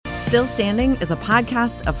Still Standing is a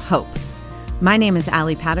podcast of hope. My name is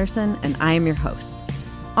Allie Patterson, and I am your host.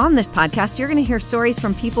 On this podcast, you're going to hear stories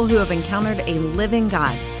from people who have encountered a living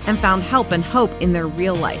God and found help and hope in their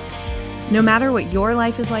real life. No matter what your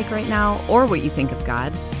life is like right now or what you think of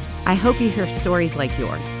God, I hope you hear stories like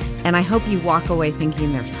yours, and I hope you walk away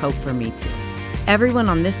thinking there's hope for me too. Everyone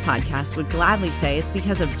on this podcast would gladly say it's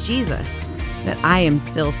because of Jesus that I am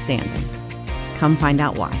still standing. Come find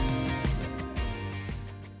out why.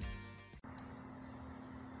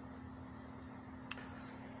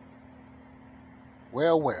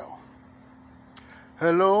 Well.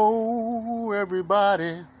 Hello,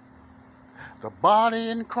 everybody. The body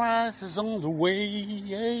in Christ is on the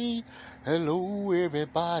way. Hello,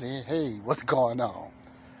 everybody. Hey, what's going on?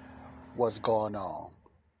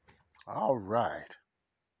 All right.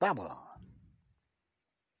 Babylon.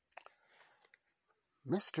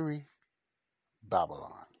 Mystery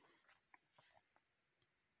Babylon.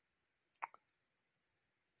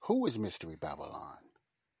 Who is Mystery Babylon?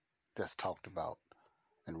 That's talked about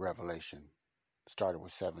in Revelation, started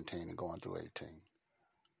with 17 and going through 18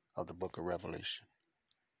 of the book of Revelation.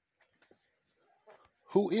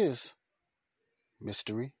 Who is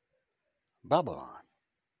Mystery Babylon?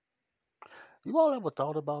 You all ever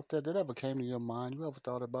thought about that? That ever came to your mind? You ever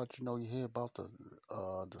thought about, you hear about the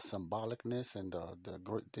symbolicness and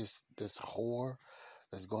this whore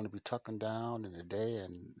that's going to be taken down in a day,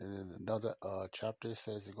 and in another chapter it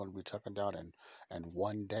says it's going to be taken down and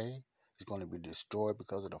one day it's going to be destroyed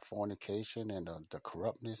because of the fornication and the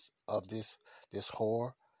corruptness of this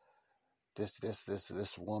whore, this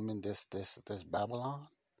woman, this Babylon,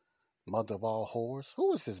 mother of all whores.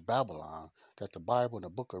 Who is this Babylon that the Bible in the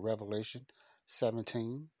book of Revelation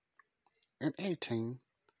 17 and 18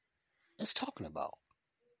 is talking about?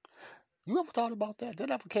 You ever thought about that?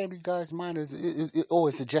 That ever came to you guys' mind? Or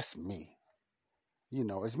is it just me?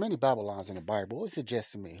 As many Babylons in the Bible. Or is it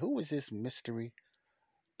just me? Who is this Mystery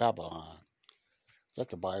Babylon that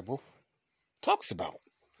the Bible talks about?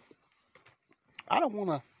 I don't want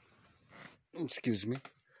to, excuse me.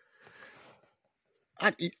 I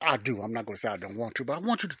do. I'm not going to say I don't want to, but I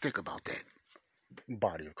want you to think about that,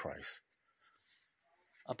 body of Christ,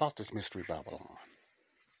 about this Mystery Babylon.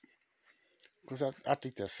 Because I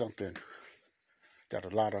think that's something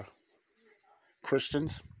that a lot of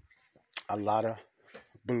Christians, a lot of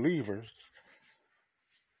believers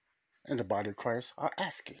in the body of Christ are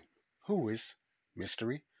asking. Who is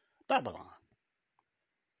Mystery Babylon?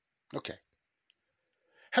 Okay.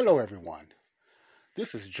 Hello, everyone.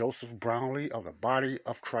 This is Joseph Brownlee of the Body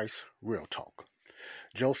of Christ Real Talk.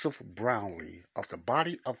 Joseph Brownlee of the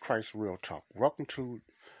Body of Christ Real Talk. Welcome to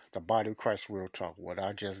the Body of Christ Real Talk, where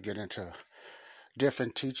I just get into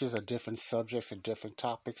different teachers of different subjects and different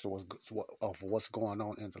topics of what's going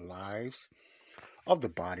on in the lives of the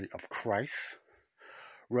body of Christ,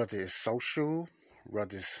 whether it's social,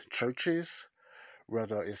 whether it's churches,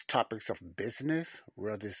 whether it's topics of business,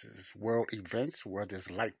 whether it's world events, whether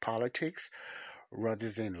it's light politics, whether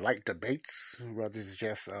it's in light debates, whether it's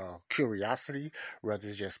just curiosity, whether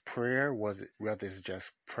it's just prayer, whether it's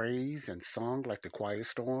just praise and song like the Quiet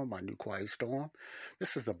Storm, my new Quiet Storm.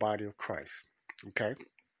 This is the body of Christ. Okay,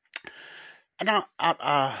 and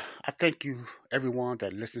I thank you, everyone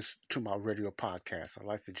that listens to my radio podcast. I'd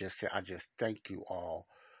like to just say I just thank you all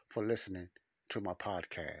for listening to my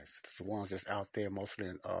podcast. It's the ones that's out there, mostly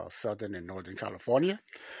in Southern and Northern California.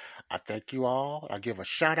 I thank you all. I give a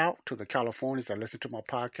shout out to the Californians that listen to my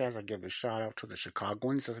podcast. I give a shout out to the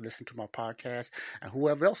Chicagoans that listen to my podcast, and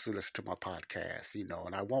whoever else who listen to my podcast.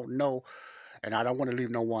 And I won't know. And I don't want to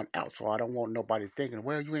leave no one out, so I don't want nobody thinking,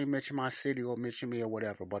 well, you ain't mention my city or mention me or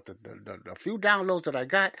whatever. But the few downloads that I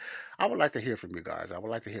got, I would like to hear from you guys. I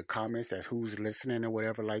would like to hear comments as who's listening or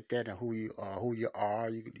whatever like that, and who you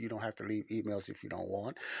are. You don't have to leave emails if you don't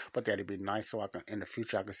want, but that'd be nice. So in the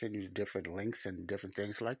future I can send you different links and different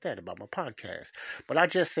things like that about my podcast. But I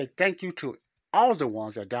just say thank you to all the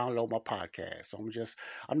ones that download my podcast. So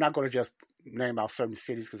I'm not going to just name out certain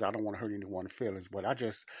cities because I don't want to hurt anyone's feelings, but I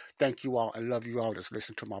just thank you all and love you all that's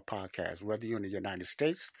listening to my podcast, whether you're in the United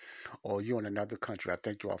States or you're in another country. I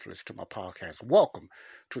thank you all for listening to my podcast. Welcome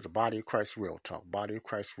to the Body of Christ Real Talk. Body of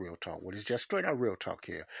Christ Real Talk. Well, it's just straight out real talk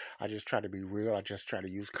here. I just try to be real. I just try to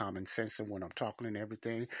use common sense when I'm talking and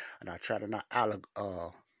everything, and I try to not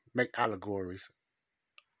make allegories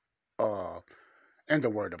in the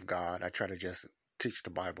Word of God. I try to just teach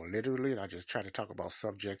the Bible literally, and I just try to talk about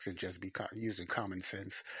subjects and just be using common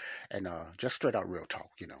sense and just straight out real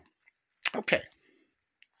talk, Okay.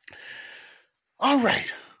 All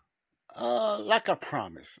right. Like I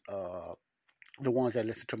promised, the ones that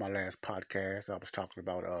listened to my last podcast, I was talking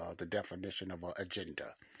about the definition of an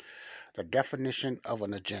agenda. the definition of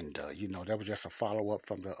an agenda. That was just a follow-up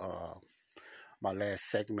from the my last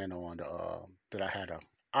segment on the that I had a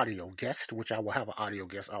audio guest, which I will have an audio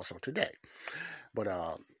guest also today. But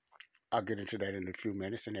I'll get into that in a few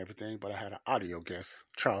minutes and everything. But I had an audio guest,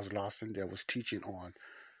 Charles Lawson, that was teaching on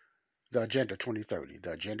the Agenda 2030.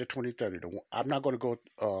 The Agenda 2030. I'm not going to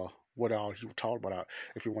go what all he talked about.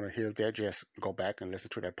 If you want to hear that, just go back and listen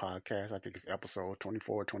to that podcast. I think it's episode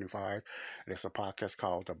 24 or 25. It's a podcast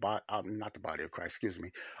called not the Body of Christ, excuse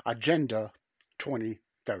me, Agenda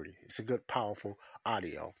 2030. It's a good, powerful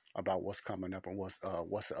audio about what's coming up and what's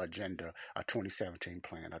the agenda, a 2017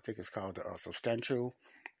 plan. I think it's called the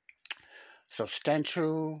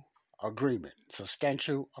substantial agreement,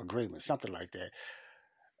 something like that.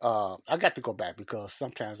 I got to go back because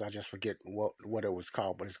sometimes I just forget what it was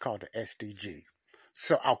called, but it's called the SDG.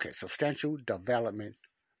 Substantial Development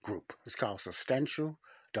Group. It's called Substantial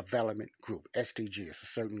Development Group, SDG. It's a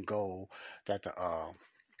certain goal that the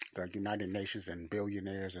United Nations and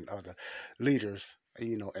billionaires and other leaders,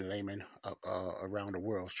 and laymen around the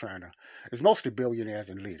world is trying to. It's mostly billionaires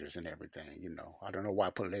and leaders and everything. I don't know why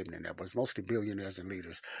I put laymen in there, but it's mostly billionaires and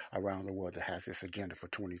leaders around the world that has this agenda for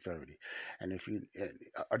 2030. And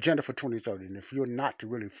agenda for 2030, and if you're not to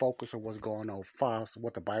really focus on what's going on,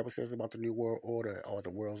 what the Bible says about the New World Order, or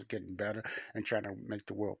the world's getting better and trying to make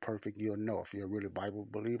the world perfect, you'll know if you're a really Bible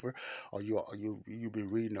believer, or you be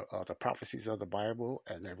reading the prophecies of the Bible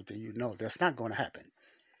and everything. That's not going to happen.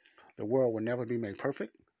 The world will never be made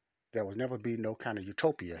perfect. There will never be no kind of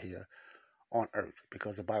utopia here on earth,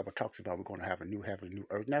 because the Bible talks about we're going to have a new heaven, a new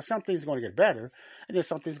earth. Now, some things are going to get better, and then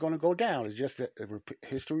something's going to go down. It's just that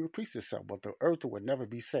history repeats itself, but the earth will never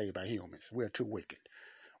be saved by humans. We're too wicked.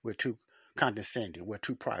 We're too condescending. We're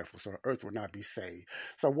too prideful, so the earth will not be saved.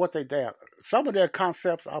 So some of their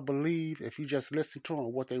concepts, I believe, if you just listen to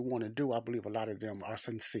them, what they want to do, I believe a lot of them are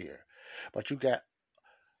sincere. But you got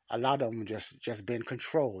a lot of them just been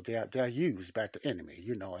controlled. They're used by the enemy,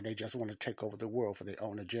 and they just want to take over the world for their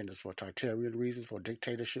own agendas, for totalitarian reasons, for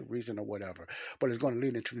dictatorship reason, or whatever. But it's going to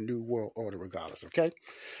lead into the new world order regardless, okay?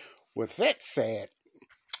 With that said,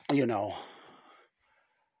 the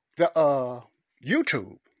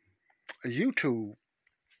YouTube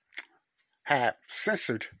had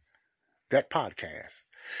censored that podcast.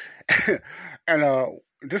 And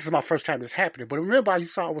this is my first time this happening. But remember, I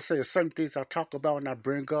was saying certain things I talk about and I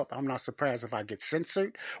bring up. I'm not surprised if I get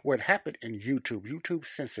censored. Well, it happened in YouTube. YouTube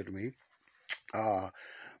censored me.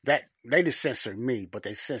 That they didn't censor me, but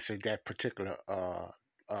they censored that particular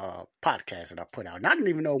podcast that I put out. And I didn't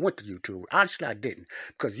even know it went to YouTube. Honestly, I didn't,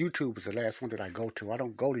 because YouTube is the last one that I go to. I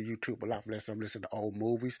don't go to YouTube a lot unless I'm listening to old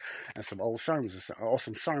movies and some old sermons or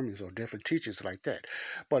some sermons or different teachers like that.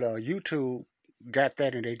 But YouTube got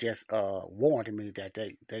that, and they just warned me that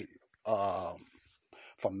they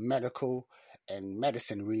for medical and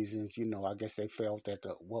medicine reasons, I guess they felt that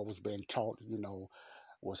what was being taught,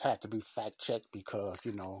 had to be fact checked, because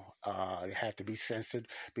it had to be censored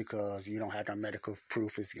because you don't have no medical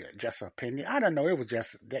proof. It's just opinion. I don't know. It was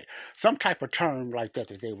just some type of term like that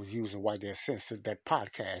they was using while they censored that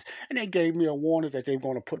podcast, and they gave me a warning that they were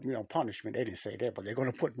going to put me on punishment. They didn't say that, but they're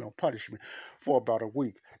going to put me on punishment for about a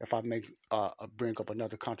week if I bring up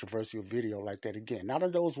another controversial video like that again. Not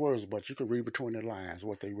in those words, but you can read between the lines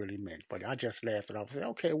what they really meant. But I just laughed it off and said,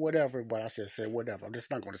 okay, whatever. But I just said, whatever.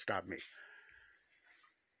 It's not going to stop me.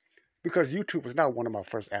 Because YouTube is not one of my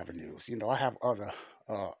first avenues. I have other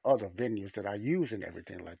venues that I use and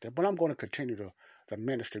everything like that. But I'm going to continue to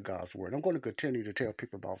minister God's word. I'm going to continue to tell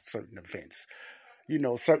people about certain events.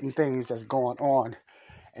 Certain things that's going on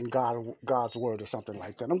in God's word or something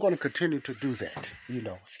like that. I'm going to continue to do that.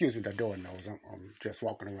 Excuse me, the door knows I'm just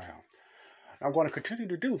walking around. I'm going to continue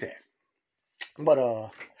to do that. But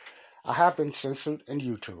I have been censored in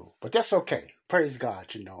YouTube, but that's okay. Praise God,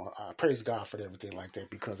 I praise God for everything like that,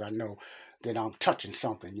 because I know that I'm touching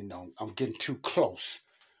something, I'm getting too close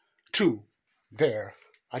to their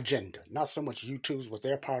agenda. Not so much YouTube's, but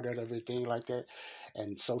they're part of everything like that,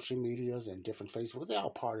 and social medias and different Facebook. They're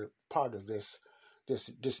all part of this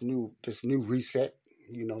new reset.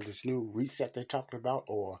 This new reset they're talking about,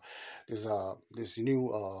 or this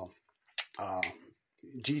new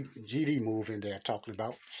GD movement they're talking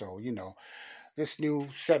about. So, this new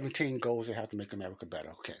 17 goals that have to make America better.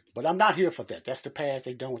 Okay. But I'm not here for that. That's the past.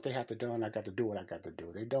 They done what they have to do, and I got to do what I got to do.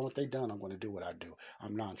 They done what they done. I'm going to do what I do.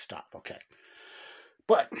 I'm nonstop. Okay.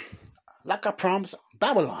 But, like I promised,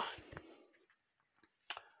 Babylon.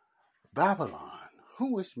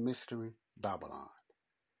 Who is Mystery Babylon?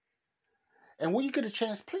 And when you get a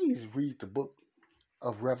chance, please read the book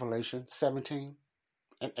of Revelation 17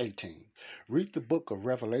 and 18. Read the book of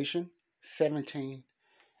Revelation 17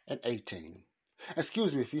 and 18.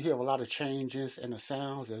 Excuse me if you hear a lot of changes in the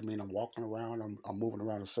sounds. That means I'm walking around. I'm moving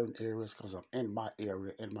around in certain areas because I'm in my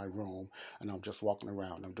area, in my room, and I'm just walking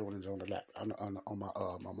around. I'm doing it on the on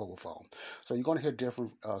my mobile phone. So you're gonna hear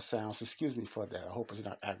different sounds. Excuse me for that. I hope it's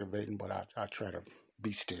not aggravating, but I try to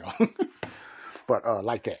be still. But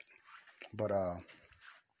like that. But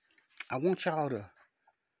I want y'all to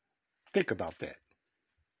think about that.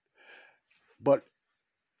 But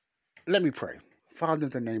let me pray. Father,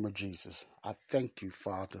 in the name of Jesus, I thank you,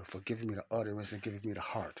 Father, for giving me the utterance and giving me the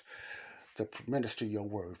heart to minister your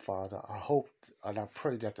word, Father. I hope and I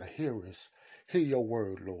pray that the hearers hear your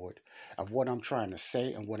word, Lord, of what I'm trying to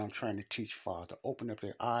say and what I'm trying to teach, Father. Open up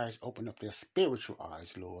their eyes, open up their spiritual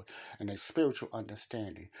eyes, Lord, and their spiritual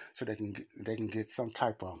understanding so they can get some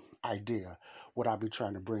type of idea what I'll be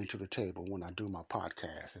trying to bring to the table when I do my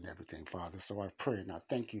podcast and everything, Father. So I pray and I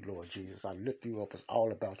thank you, Lord Jesus. I lift you up. It's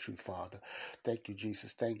all about you, Father. Thank you,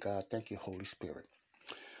 Jesus. Thank God. Thank you, Holy Spirit.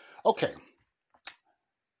 Okay.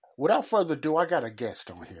 Without further ado, I got a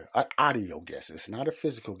guest on here, an audio guest. It's not a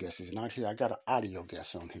physical guest. It's not here. I got an audio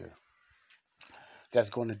guest on here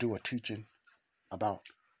that's going to do a teaching about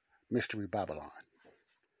Mystery Babylon.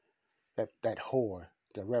 That whore,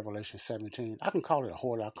 the Revelation 17. I can call it a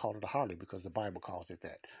whore. I call it a harlot because the Bible calls it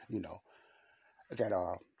that. You know,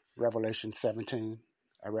 that Revelation 17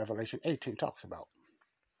 and Revelation 18 talks about.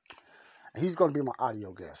 And he's going to be my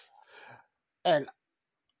audio guest. And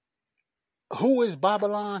who is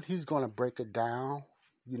Babylon? He's going to break it down.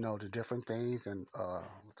 You know, the different things and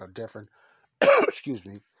the different excuse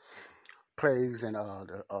me, plagues and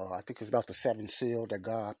I think it's about the seven seal that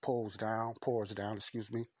God pours down.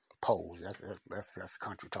 Excuse me, pours. That's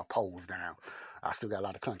country talk. Pours down. I still got a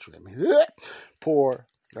lot of country in me. He's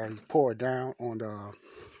poured down on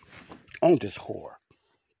this whore,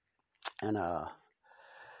 and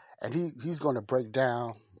he's going to break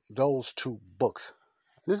down those two books.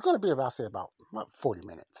 And it's going to be about 40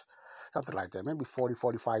 minutes, something like that. Maybe 40,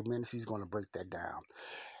 45 minutes. He's going to break that down,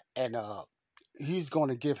 and he's going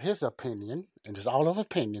to give his opinion, and it's all of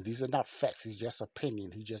opinion. These are not facts. He's just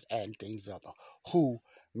opinion. He's just adding things up. Who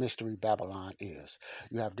Mystery Babylon is.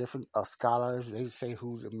 You have different scholars. They say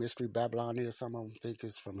who the Mystery Babylon is. Some of them think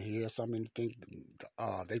it's from here. Some of them think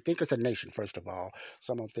they think it's a nation. First of all,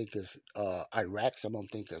 some of them think it's Iraq. Some of them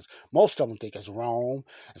think most of them think it's Rome.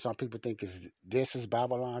 And some people think this is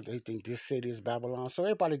Babylon. They think this city is Babylon. So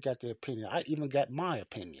everybody got their opinion. I even got my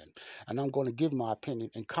opinion, and I'm going to give my opinion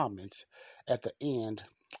in comments at the end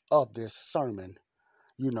of this sermon,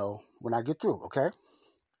 when I get through, okay?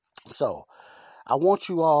 So, I want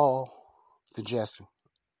you all to just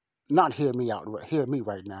not hear me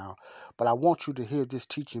right now, but I want you to hear this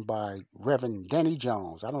teaching by Rev Danny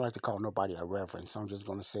Jones. I don't like to call nobody a reverend, so I'm just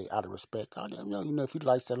going to say out of respect. If you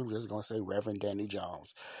like that, I'm just going to say Reverend Danny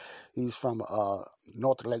Jones. He's from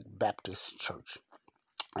North Lake Baptist Church.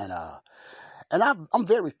 And I'm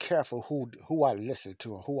very careful who I listen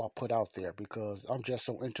to and who I put out there because I'm just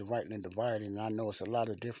so into writing and dividing. And I know it's a lot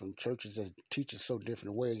of different churches that teach in so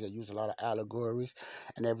different ways. They use a lot of allegories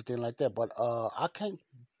and everything like that. But I can't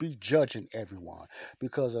be judging everyone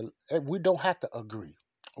because we don't have to agree.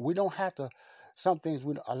 We don't have to.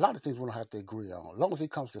 A lot of things we don't have to agree on. As long as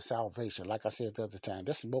it comes to salvation, like I said the other time,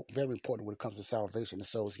 that's very important when it comes to salvation. The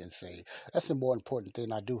souls getting saved. That's the more important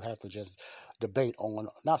thing. I do have to just debate on,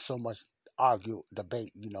 not so much argue,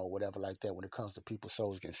 debate, whatever like that when it comes to people's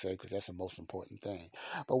souls getting saved, because that's the most important thing.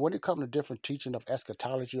 But when it comes to different teaching of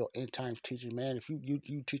eschatology or end times teaching, man, if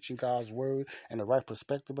you teaching God's word and the right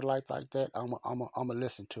perspective like that, I'm gonna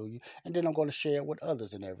listen to you, and then I'm going to share it with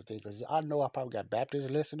others and everything, because I know I probably got Baptist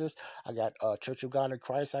listeners, I got Church of God in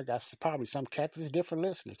Christ, I got probably some Catholics, different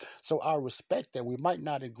listeners. So I respect that. We might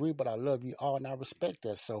not agree, but I love you all and I respect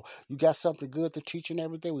that. So you got something good to teach and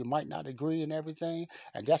everything. We might not agree and everything,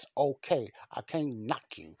 and that's okay. I can't knock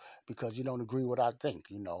you because you don't agree with what I think,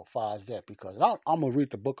 as far as that. Because I'm going to read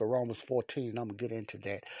the book of Romans 14 and I'm going to get into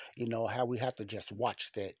that, how we have to just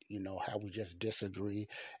watch that, how we just disagree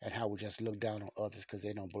and how we just look down on others because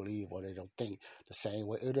they don't believe or they don't think the same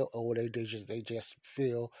way, or they just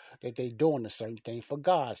feel that they're doing a certain thing for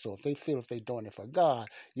God. So if they feel if they're doing it for God,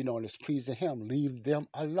 and it's pleasing Him, leave them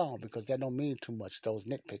alone because that don't mean too much, those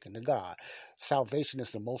nitpicking to God. Salvation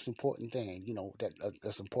is the most important thing,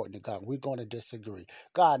 that's important to God. We're going to disagree.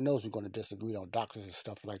 God knows we're going to disagree on doctrines and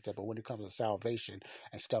stuff like that, but when it comes to salvation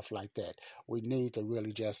and stuff like that, we need to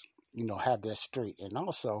really just have that straight. And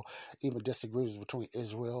also, even disagreements between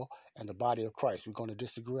Israel and the body of Christ. We're going to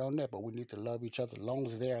disagree on that, but we need to love each other as long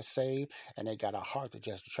as they are saved and they got a heart to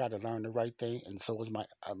just try to learn the right thing. And so is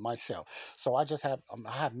myself. So I just have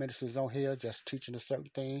ministers on here just teaching a certain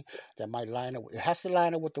thing that might line up. It has to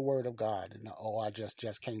line up with the Word of God. I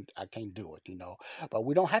just can't do it. But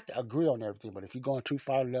we don't have to agree on everything. But if you're going too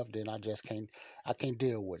far left, then I can't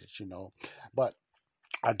deal with it. But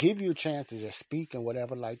I give you a chance to just speak and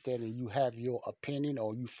whatever like that, and you have your opinion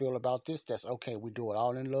or you feel about this, that's okay. We do it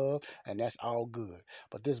all in love, and that's all good.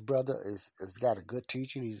 But this brother is got a good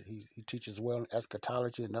teaching. He teaches well in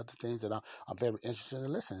eschatology and other things that I'm very interested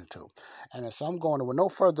in listening to. And so I'm going to, with no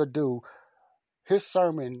further ado, his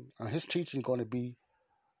sermon, his teaching is going to be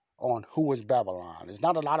on who is Babylon. There's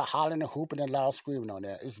not a lot of hollering and hooping and loud screaming on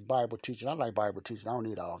that. It's Bible teaching. I like Bible teaching. I don't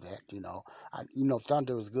need all that,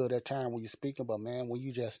 thunder is good at time when you're speaking, but man, when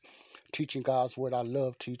you just teaching God's word, I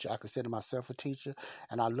love teaching. I consider myself a teacher,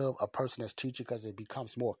 and I love a person that's teaching because it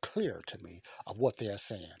becomes more clear to me of what they're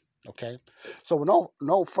saying. Okay? So with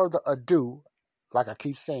no further ado, like I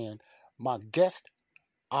keep saying, my guest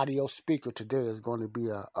audio speaker today is going to be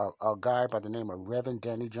a guy by the name of Rev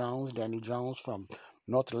Danny Jones. Danny Jones from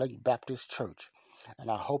North Lake Baptist Church. And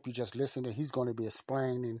I hope you just listen to. He's going to be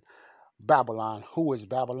explaining Babylon. Who is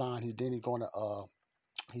Babylon? He's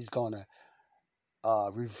going to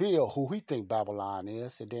reveal who he think Babylon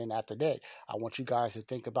is. And then after that, I want you guys to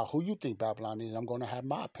think about who you think Babylon is. I'm going to have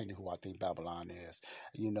my opinion who I think Babylon is,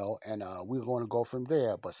 and we're going to go from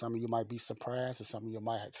there. But some of you might be surprised, or some of you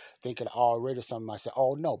might think it already. Some might say,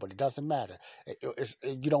 oh, no, but it doesn't matter.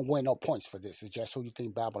 You don't win no points for this. It's just who you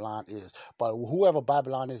think Babylon is. But whoever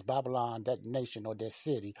Babylon is, Babylon, that nation or that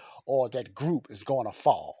city or that group is going to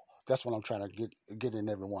fall. That's what I'm trying to get in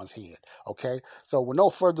everyone's head, okay? So with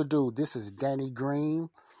no further ado, this is Danny Green.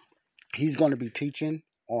 He's going to be teaching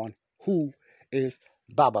on who is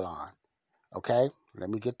Babylon, okay?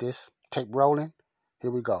 Let me get this tape rolling.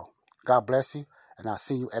 Here we go. God bless you, and I'll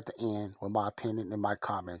see you at the end with my opinion and my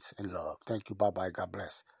comments and love. Thank you. Bye-bye. God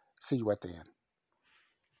bless. See you at the end.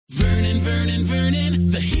 Vernon,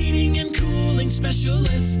 the heating and cooling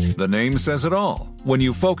specialist. The name says it all. When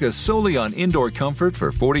you focus solely on indoor comfort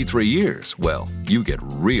for 43 years, well, you get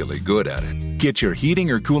really good at it. Get your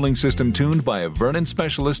heating or cooling system tuned by a Vernon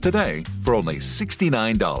specialist today for only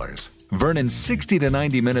 $69. Vernon's 60 to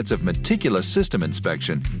 90 minutes of meticulous system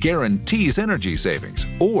inspection guarantees energy savings,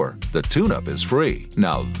 or the tune-up is free.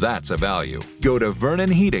 Now that's a value. Go to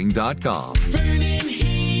VernonHeating.com.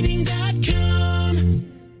 VernonHeating.com.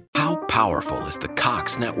 How powerful is the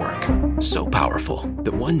Cox network? So powerful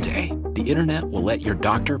that one day the internet will let your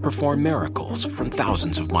doctor perform miracles from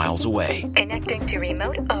thousands of miles away. Connecting to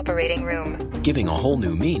remote operating room. Giving a whole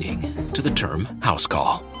new meaning to the term house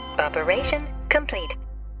call. Operation complete.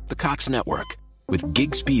 The Cox network. With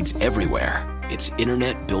gig speeds everywhere. It's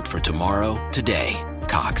internet built for tomorrow, today.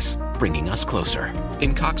 Cox, bringing us closer.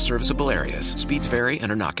 In Cox serviceable areas, speeds vary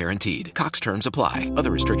and are not guaranteed. Cox terms apply.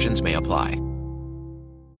 Other restrictions may apply.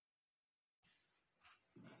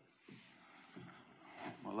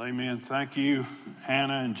 Well, amen. Thank you,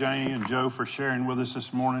 Hannah and Jane and Joe, for sharing with us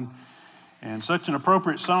this morning. And such an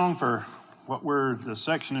appropriate song for the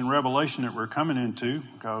section in Revelation that we're coming into,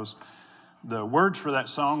 because the words for that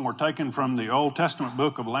song were taken from the Old Testament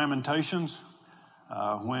book of Lamentations,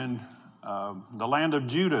 when the land of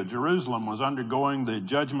Judah, Jerusalem, was undergoing the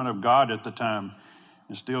judgment of God at the time.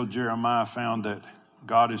 And still Jeremiah found that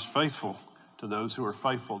God is faithful to those who are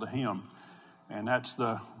faithful to him. And that's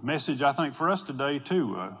the message, I think, for us today,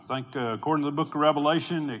 too. I think, according to the book of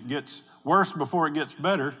Revelation, it gets worse before it gets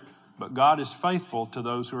better, but God is faithful to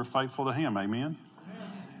those who are faithful to him. Amen?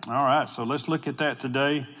 All right, so let's look at that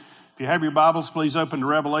today. If you have your Bibles, please open to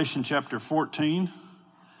Revelation chapter 14.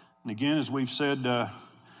 And again, as we've said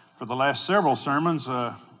for the last several sermons,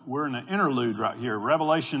 we're in an interlude right here.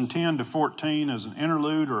 Revelation 10 to 14 is an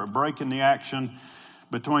interlude or a break in the action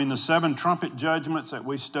between the 7 trumpet judgments that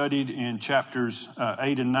we studied in chapters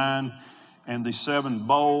 8 and 9 and the 7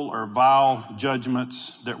 bowl or vial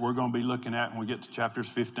judgments that we're going to be looking at when we get to chapters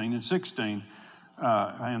 15 and 16.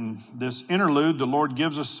 And this interlude, the Lord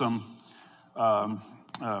gives us some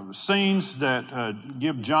scenes that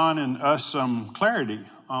give John and us some clarity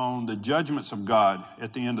on the judgments of God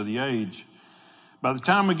at the end of the age. By the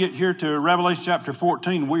time we get here to Revelation chapter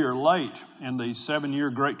 14, we are late in the 7-year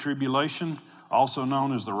Great Tribulation, also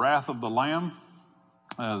known as the wrath of the Lamb.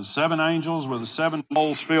 The 7 angels with the 7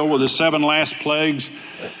 bowls filled with the 7 last plagues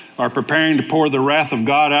are preparing to pour the wrath of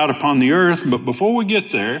God out upon the earth. But before we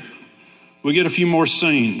get there, we get a few more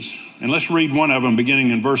scenes. And let's read one of them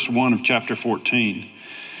beginning in verse 1 of chapter 14.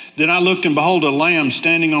 Then I looked, and behold, a Lamb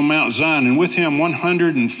standing on Mount Zion, and with him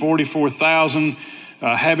 144,000,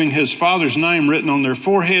 having his Father's name written on their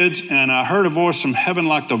foreheads. And I heard a voice from heaven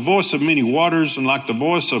like the voice of many waters, and like the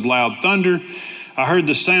voice of loud thunder. I heard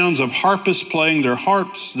the sounds of harpists playing their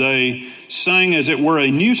harps. They sang as it were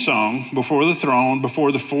a new song before the throne,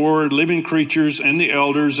 before the four living creatures and the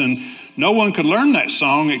elders. And no one could learn that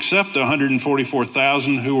song except the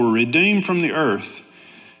 144,000 who were redeemed from the earth.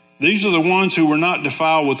 These are the ones who were not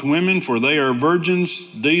defiled with women, for they are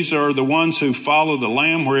virgins. These are the ones who follow the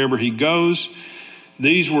Lamb wherever he goes.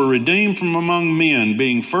 These were redeemed from among men,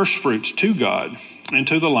 being firstfruits to God and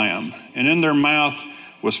to the Lamb. And in their mouth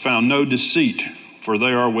was found no deceit, for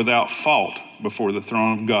they are without fault before the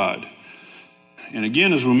throne of God. And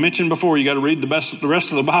again, as we mentioned before, you got to read the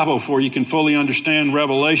rest of the Bible before you can fully understand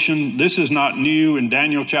Revelation. This is not new. In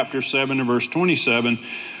Daniel chapter 7 and verse 27,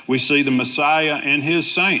 we see the Messiah and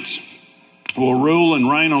his saints will rule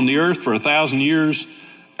and reign on the earth for 1,000 years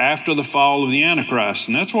after the fall of the Antichrist.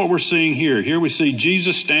 And that's what we're seeing here. Here we see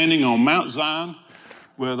Jesus standing on Mount Zion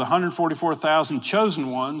with 144,000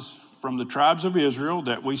 chosen ones from the tribes of Israel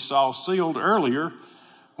that we saw sealed earlier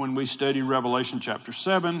when we studied Revelation chapter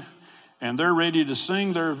 7. And they're ready to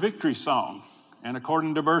sing their victory song. And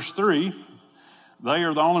according to verse 3, they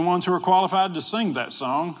are the only ones who are qualified to sing that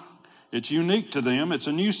song. It's unique to them. It's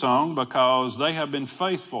a new song because they have been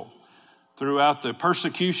faithful throughout the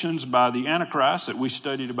persecutions by the Antichrist that we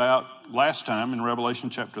studied about last time in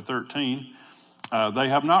Revelation chapter 13. They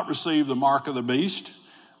have not received the mark of the beast.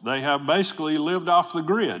 They have basically lived off the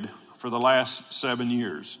grid for the last 7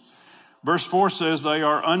 years. Verse 4 says they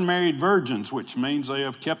are unmarried virgins, which means they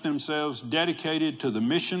have kept themselves dedicated to the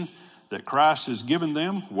mission that Christ has given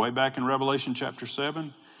them way back in Revelation chapter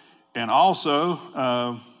 7. And also,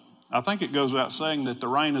 I think it goes without saying that the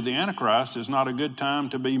reign of the Antichrist is not a good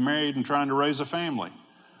time to be married and trying to raise a family.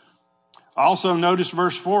 Also, notice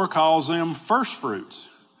verse 4 calls them first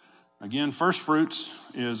fruits. Again, first fruits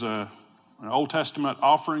is an Old Testament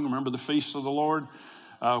offering. Remember the feasts of the Lord?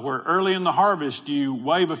 Where early in the harvest you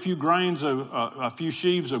wave a few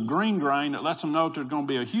sheaves of green grain that lets them know there's going to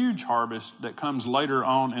be a huge harvest that comes later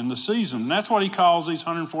on in the season. And that's what he calls these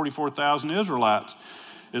 144,000 Israelites,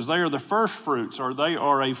 is they are the first fruits, or they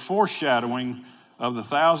are a foreshadowing of the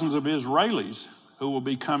thousands of Israelis who will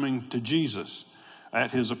be coming to Jesus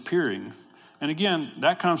at his appearing. And again,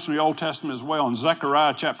 that comes from the Old Testament as well. In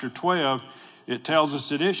Zechariah chapter 12, it tells us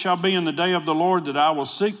that it shall be in the day of the Lord that I will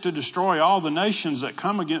seek to destroy all the nations that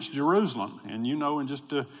come against Jerusalem. And you know,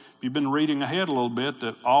 if you've been reading ahead a little bit,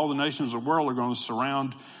 that all the nations of the world are going to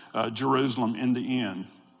surround Jerusalem in the end.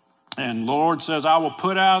 And the Lord says, I will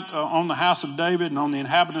put out on the house of David and on the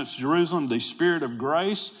inhabitants of Jerusalem the spirit of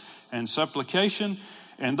grace and supplication,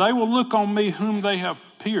 and they will look on me whom they have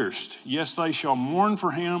pierced. Yes, they shall mourn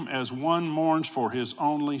for him as one mourns for his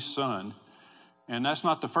only son. And that's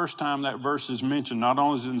not the first time that verse is mentioned. Not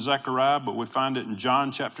only is it in Zechariah, but we find it in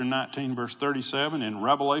John chapter 19, verse 37, in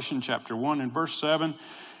Revelation chapter 1 and verse 7.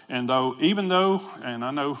 And even though, and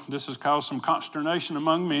I know this has caused some consternation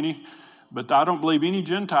among many, but I don't believe any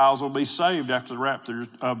Gentiles will be saved after the rapture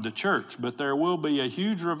of the church. But there will be a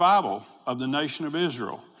huge revival of the nation of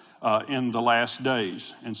Israel in the last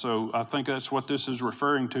days. And so I think that's what this is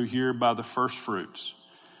referring to here by the first fruits.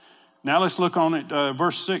 Now let's look on at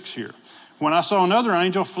verse 6 here. When I saw another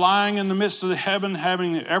angel flying in the midst of the heaven,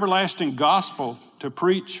 having the everlasting gospel to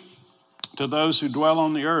preach to those who dwell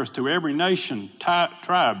on the earth, to every nation,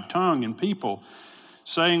 tribe, tongue, and people,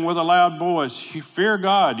 saying with a loud voice, fear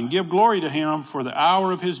God and give glory to him, for the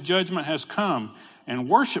hour of his judgment has come, and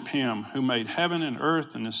worship him who made heaven and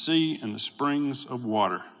earth and the sea and the springs of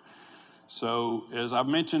water. So, as I've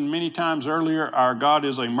mentioned many times earlier, our God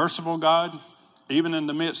is a merciful God. Even in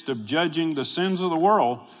the midst of judging the sins of the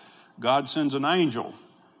world, God sends an angel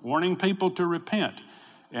warning people to repent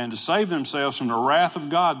and to save themselves from the wrath of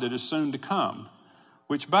God that is soon to come,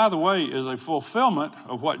 which, by the way, is a fulfillment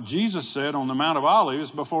of what Jesus said on the Mount of Olives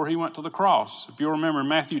before he went to the cross. If you'll remember in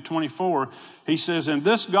Matthew 24, he says, in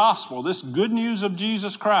this gospel, this good news of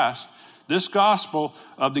Jesus Christ, this gospel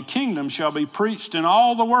of the kingdom shall be preached in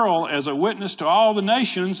all the world as a witness to all the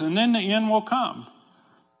nations, and then the end will come.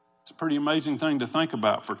 It's a pretty amazing thing to think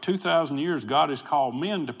about. For 2,000 years, God has called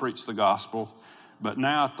men to preach the gospel, but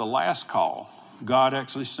now at the last call, God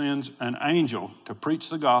actually sends an angel to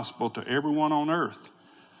preach the gospel to everyone on earth.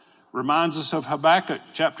 Reminds us of Habakkuk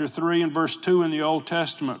chapter 3 and verse 2 in the Old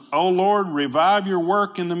Testament. O Lord, revive your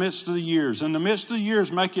work in the midst of the years. In the midst of the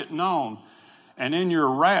years, make it known. And in your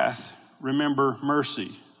wrath, remember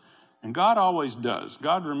mercy. And God always does.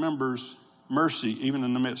 God remembers mercy even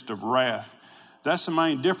in the midst of wrath. That's the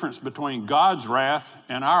main difference between God's wrath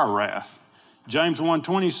and our wrath. James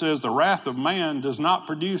 1:20 says the wrath of man does not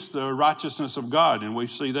produce the righteousness of God, and we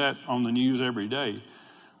see that on the news every day.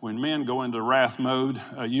 When men go into wrath mode,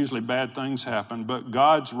 usually bad things happen, but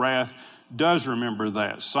God's wrath does remember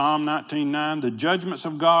that. Psalm 19:9, the judgments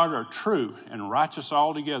of God are true and righteous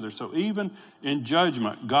altogether. So even in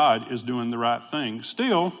judgment, God is doing the right thing.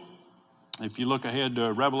 Still, if you look ahead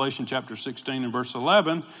to Revelation chapter 16 and verse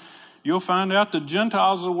 11, you'll find out the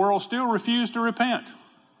Gentiles of the world still refuse to repent.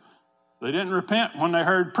 They didn't repent when they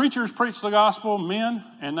heard preachers preach the gospel, men,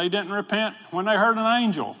 and they didn't repent when they heard an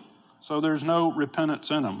angel. So there's no repentance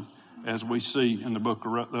in them, as we see in the book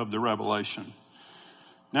of the Revelation.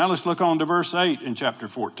 Now let's look on to verse 8 in chapter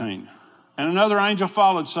 14. And another angel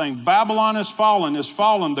followed, saying, Babylon is fallen,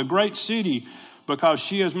 the great city, because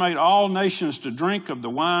she has made all nations to drink of the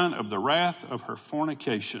wine of the wrath of her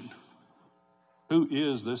fornication. Who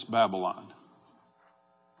is this Babylon?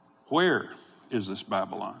 Where is this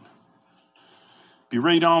Babylon? If you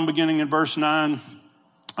read on beginning in verse 9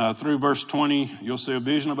 through verse 20, you'll see a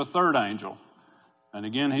vision of a third angel. And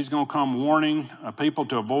again, he's going to come warning people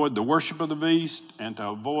to avoid the worship of the beast and to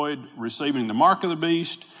avoid receiving the mark of the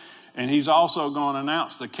beast. And he's also going to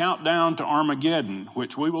announce the countdown to Armageddon,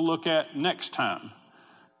 which we will look at next time.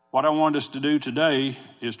 What I want us to do today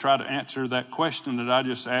is try to answer that question that I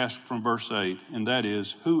just asked from verse 8, and that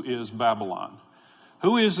is, who is Babylon?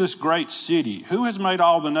 Who is this great city? Who has made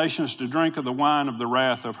all the nations to drink of the wine of the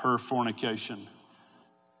wrath of her fornication?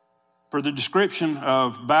 For the description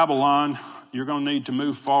of Babylon, you're going to need to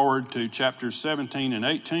move forward to chapters 17 and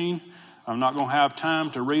 18. I'm not going to have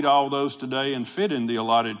time to read all those today and fit in the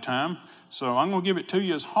allotted time, so I'm going to give it to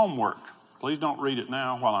you as homework. Please don't read it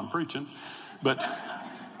now while I'm preaching, but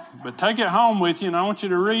take it home with you, and I want you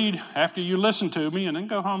to read after you listen to me, and then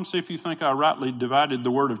go home and see if you think I rightly divided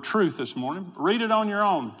the word of truth this morning. Read it on your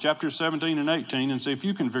own, chapters 17 and 18, and see if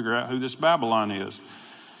you can figure out who this Babylon is.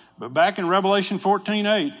 But back in Revelation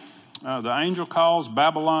 14:8, the angel calls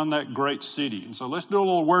Babylon that great city. And so let's do a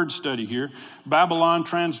little word study here. Babylon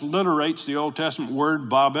transliterates the Old Testament word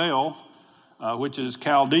Babel, which is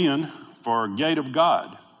Chaldean for gate of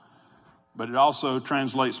God. But it also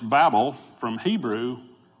translates Babel from Hebrew,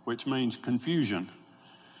 which means confusion.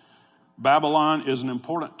 Babylon is an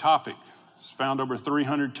important topic. It's found over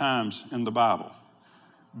 300 times in the Bible.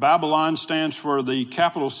 Babylon stands for the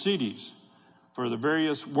capital cities for the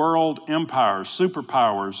various world empires,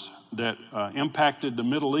 superpowers that impacted the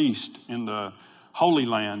Middle East in the Holy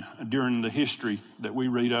Land during the history that we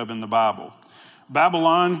read of in the Bible.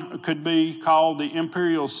 Babylon could be called the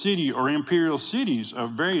imperial city or imperial cities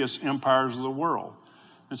of various empires of the world.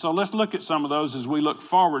 And so let's look at some of those as we look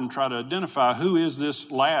forward and try to identify who is this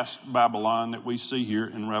last Babylon that we see here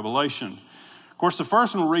in Revelation. Of course, the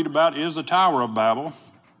first one we'll read about is the Tower of Babel.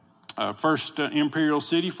 First imperial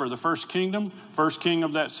city for the first kingdom. First king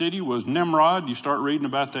of that city was Nimrod. You start reading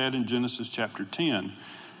about that in Genesis chapter 10.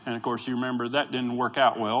 And of course, you remember that didn't work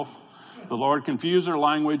out well. The Lord confused their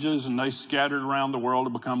languages, and they scattered around the world to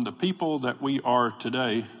become the people that we are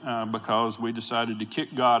today because we decided to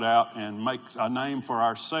kick God out and make a name for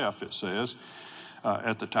ourselves, it says,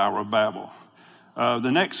 at the Tower of Babel.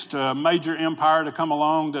 The next major empire to come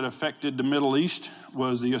along that affected the Middle East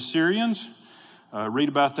was the Assyrians. Read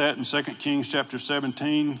about that in 2 Kings chapter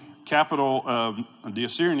 17. Capital of the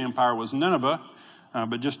Assyrian Empire was Nineveh,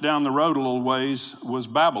 but just down the road a little ways was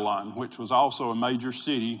Babylon, which was also a major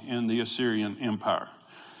city in the Assyrian Empire.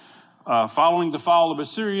 Following the fall of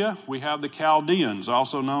Assyria, we have the Chaldeans,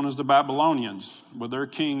 also known as the Babylonians, with their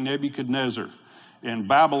king Nebuchadnezzar. And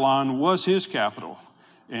Babylon was his capital,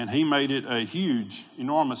 and he made it a huge,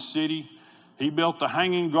 enormous city. He built the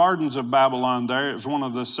Hanging Gardens of Babylon there. It was one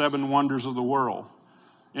of the 7 wonders of the world.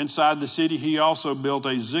 Inside the city, he also built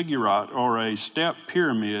a ziggurat, or a step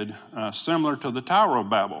pyramid, similar to the Tower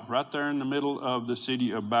of Babel, right there in the middle of the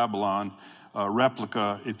city of Babylon,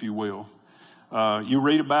 replica, if you will. You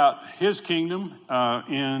read about his kingdom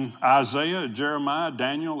in Isaiah, Jeremiah,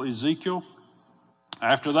 Daniel, Ezekiel.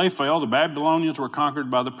 After they fell, the Babylonians were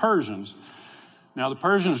conquered by the Persians. Now, the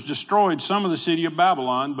Persians destroyed some of the city of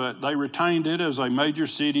Babylon, but they retained it as a major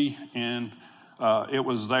city, and it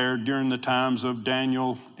was there during the times of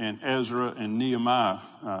Daniel and Ezra and Nehemiah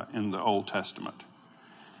in the Old Testament.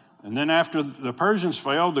 And then after the Persians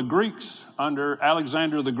fell, the Greeks under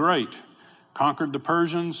Alexander the Great conquered the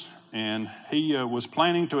Persians, and he was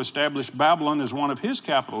planning to establish Babylon as one of his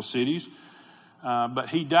capital cities, but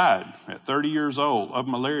he died at 30 years old of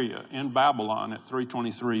malaria in Babylon at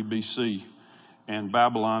 323 BC. And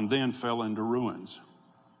Babylon then fell into ruins.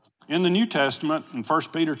 In the New Testament, in 1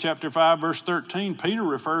 Peter chapter 5, verse 13, Peter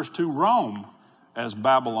refers to Rome as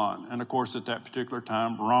Babylon. And of course, at that particular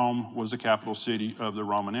time, Rome was the capital city of the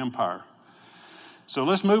Roman Empire. So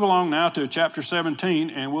let's move along now to chapter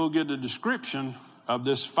 17, and we'll get a description of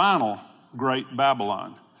this final great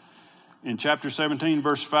Babylon. In chapter 17,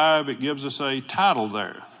 verse 5, it gives us a title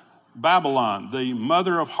there. Babylon, the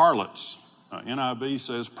mother of harlots. NIV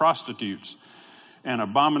says prostitutes and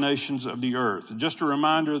abominations of the earth. Just a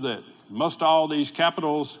reminder that most all these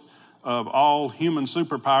capitals of all human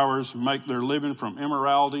superpowers make their living from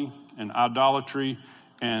immorality and idolatry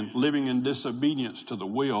and living in disobedience to the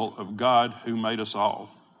will of God who made us all.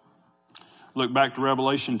 Look back to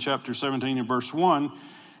Revelation chapter 17 and verse 1.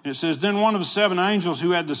 And it says, Then one of the seven angels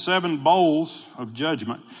who had the seven bowls of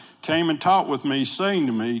judgment came and talked with me, saying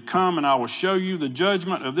to me, Come and I will show you the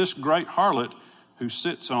judgment of this great harlot who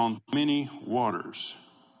sits on many waters.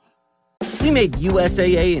 We made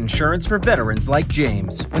USAA insurance for veterans like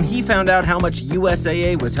James. When he found out how much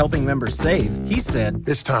USAA was helping members save, he said,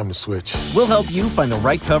 It's time to switch. We'll help you find the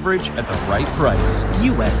right coverage at the right price.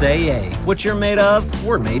 USAA. What you're made of,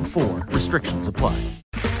 we're made for. Restrictions apply.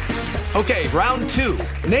 Okay, round two.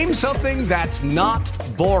 Name something that's not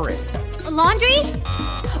boring. A laundry?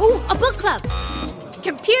 Ooh, a book club.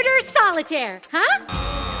 Computer solitaire, huh?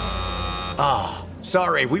 Ah,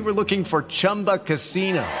 sorry, we were looking for Chumba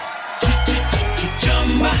Casino.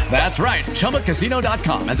 That's right.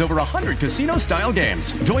 ChumbaCasino.com has over 100 casino-style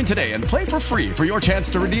games. Join today and play for free for your chance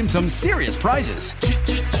to redeem some serious prizes.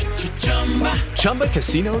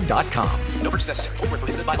 ChumbaCasino.com. No purchase necessary. Void where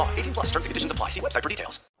prohibited by law. 18+ terms and conditions apply. See website for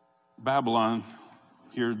details. Babylon,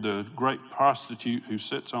 here the great prostitute who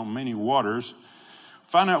sits on many waters.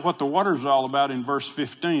 Find out what the waters are all about in verse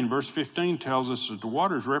 15. Verse 15 tells us that the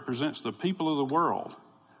waters represents the people of the world.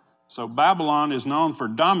 So Babylon is known for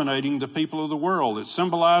dominating the people of the world. It's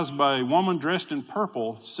symbolized by a woman dressed in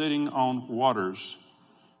purple sitting on waters.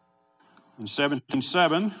 In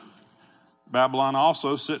 17:7, Babylon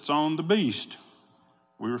also sits on the beast.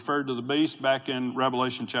 We referred to the beast back in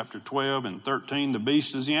Revelation chapter 12 and 13. The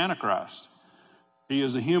beast is the Antichrist. He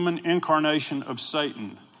is the human incarnation of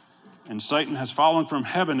Satan. And Satan has fallen from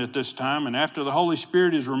heaven at this time. And after the Holy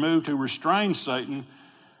Spirit is removed to restrain Satan,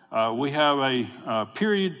 we have a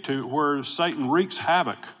period where Satan wreaks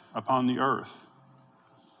havoc upon the earth.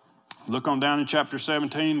 Look on down in chapter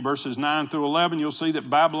 17, verses 9 through 11. You'll see that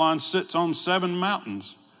Babylon sits on 7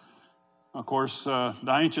 mountains. Of course, the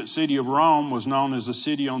ancient city of Rome was known as the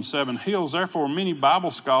city on 7 hills. Therefore, many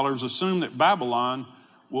Bible scholars assume that Babylon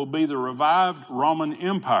will be the revived Roman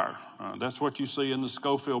Empire. That's what you see in the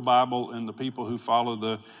Scofield Bible and the people who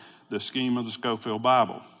follow the scheme of the Scofield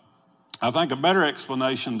Bible. I think a better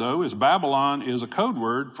explanation, though, is Babylon is a code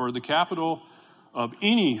word for the capital of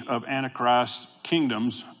any of Antichrist's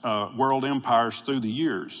kingdoms, world empires through the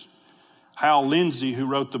years. Hal Lindsey, who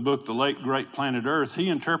wrote the book, The Late Great Planet Earth, he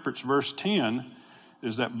interprets verse 10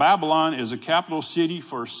 is that Babylon is a capital city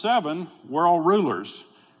for 7 world rulers.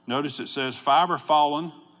 Notice it says 5 are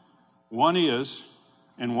fallen, 1 is,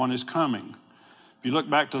 and 1 is coming. If you look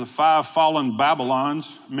back to the 5 fallen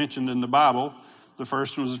Babylons mentioned in the Bible, the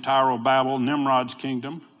first one was the Tower of Babel, Nimrod's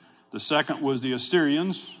kingdom. The second was the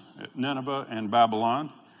Assyrians, Nineveh and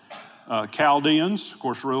Babylon. Chaldeans, of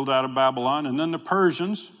course, ruled out of Babylon. And then the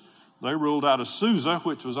Persians, they ruled out of Susa,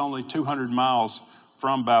 which was only 200 miles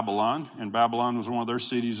from Babylon. And Babylon was one of their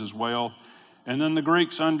cities as well. And then the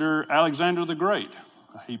Greeks under Alexander the Great.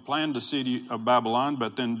 He planned the city of Babylon,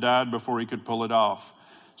 but then died before he could pull it off.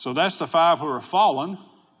 So that's the 5 who are fallen.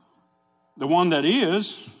 The one that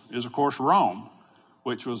is of course, Rome,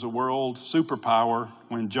 which was a world superpower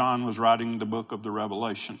when John was writing the book of the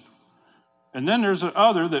Revelation. And then there's an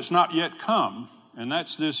other that's not yet come, and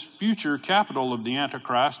that's this future capital of the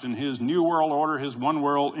Antichrist and his new world order, his one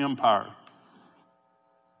world empire.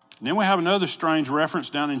 And then we have another strange reference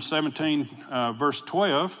down in 17 verse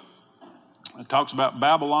 12. It talks about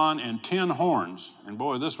Babylon and 10 horns. And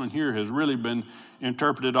boy, this one here has really been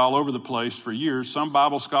interpreted all over the place for years. Some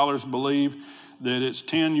Bible scholars believe that it's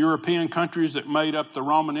 10 European countries that made up the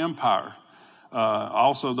Roman Empire.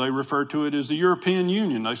 Also, they refer to it as the European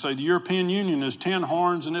Union. They say the European Union is 10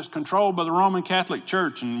 horns and it's controlled by the Roman Catholic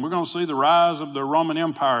Church. And we're going to see the rise of the Roman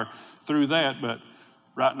Empire through that. But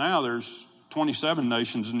right now, there's 27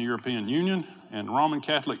 nations in the European Union, and the Roman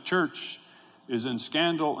Catholic Church is in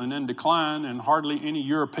scandal and in decline, and hardly any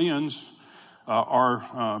Europeans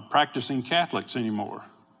are practicing Catholics anymore.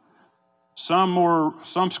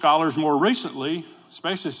 Some scholars more recently,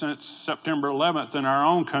 especially since September 11th in our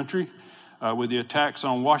own country, with the attacks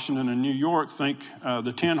on Washington and New York, think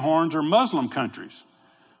the 10 horns are Muslim countries.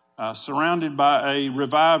 surrounded by a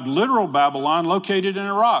revived literal Babylon located in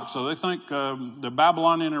Iraq. So they think the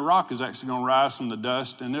Babylon in Iraq is actually going to rise from the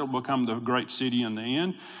dust and it'll become the great city in the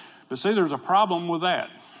end. But see, there's a problem with that.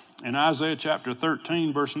 In Isaiah chapter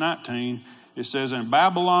 13, verse 19, it says, "In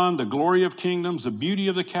Babylon, the glory of kingdoms, the beauty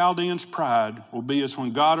of the Chaldeans' pride will be as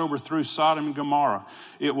when God overthrew Sodom and Gomorrah.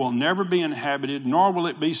 It will never be inhabited, nor will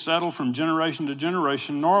it be settled from generation to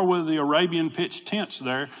generation, nor will the Arabian pitch tents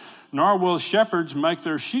there, nor will shepherds make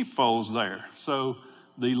their sheepfolds there." So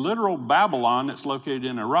the literal Babylon that's located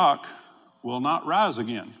in Iraq will not rise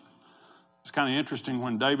again. It's kind of interesting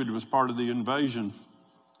when David was part of the invasion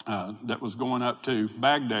that was going up to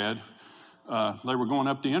Baghdad. They were going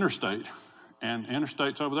up the interstate, and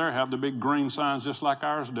interstates over there have the big green signs just like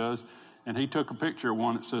ours does, and he took a picture of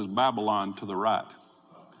one that says Babylon to the right.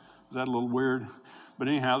 Is that a little weird? But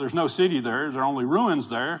anyhow, there's no city there. There are only ruins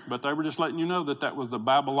there, but they were just letting you know that that was the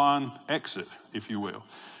Babylon exit, if you will.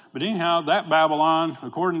 But anyhow, that Babylon,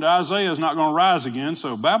 according to Isaiah, is not going to rise again,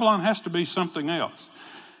 so Babylon has to be something else.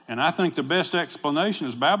 And I think the best explanation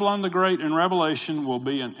is Babylon the Great in Revelation will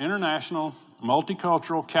be an international,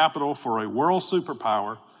 multicultural capital for a world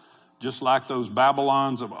superpower, just like those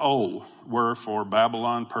Babylons of old were for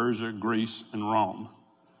Babylon, Persia, Greece, and Rome.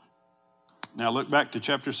 Now look back to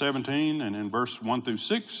chapter 17 and in verse 1 through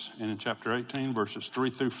 6, and in chapter 18, verses 3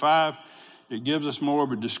 through 5, it gives us more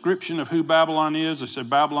of a description of who Babylon is. It said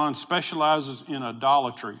Babylon specializes in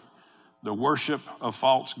idolatry, the worship of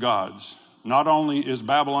false gods. Not only is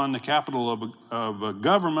Babylon the capital of a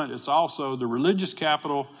government, it's also the religious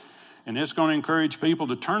capital, and it's going to encourage people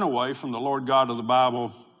to turn away from the Lord God of the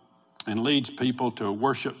Bible and leads people to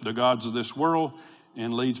worship the gods of this world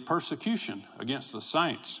and leads persecution against the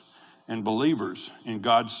saints and believers in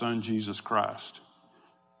God's Son, Jesus Christ.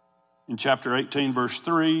 In chapter 18, verse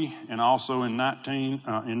 3, and also in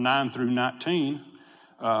 9 through 19,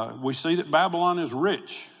 we see that Babylon is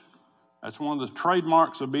rich. That's one of the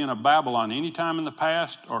trademarks of being a Babylon. Anytime in the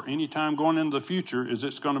past or anytime going into the future is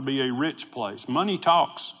it's going to be a rich place. Money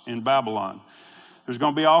talks in Babylon. There's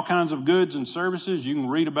going to be all kinds of goods and services. You can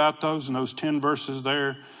read about those, and those 10 verses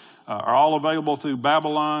there are all available through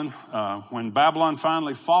Babylon. When Babylon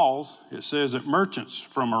finally falls, it says that merchants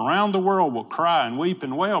from around the world will cry and weep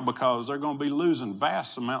and wail because they're going to be losing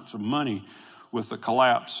vast amounts of money with the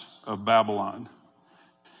collapse of Babylon.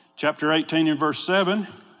 Chapter 18 and verse 7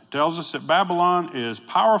 tells us that Babylon is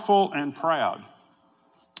powerful and proud.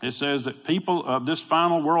 It says that people of this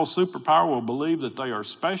final world superpower will believe that they are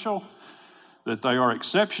special, that they are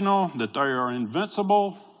exceptional, that they are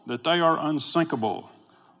invincible, that they are unsinkable.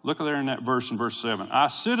 Look there in that verse in verse 7. "I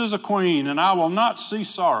sit as a queen, and I will not see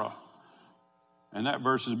sorrow." And that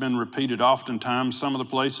verse has been repeated oftentimes. Some of the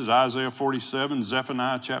places, Isaiah 47,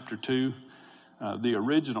 Zephaniah chapter 2. The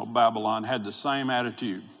original Babylon had the same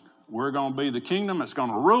attitude. We're going to be the kingdom that's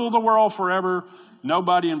going to rule the world forever.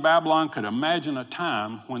 Nobody in Babylon could imagine a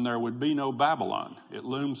time when there would be no Babylon. It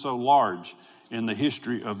loomed so large in the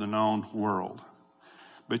history of the known world.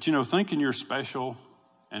 But you know, thinking you're special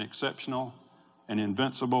and exceptional and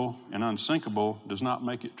invincible and unsinkable does not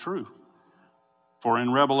make it true. For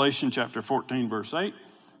in Revelation chapter 14, verse 8,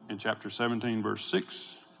 in chapter 17, verse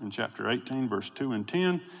 6, in chapter 18, verse 2 and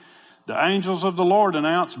 10, the angels of the Lord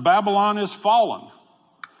announce Babylon is fallen.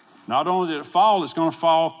 Not only did it fall, it's going to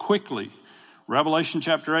fall quickly. Revelation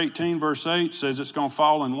chapter 18, verse 8 says it's going to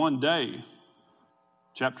fall in one day.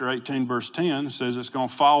 Chapter 18, verse 10 says it's going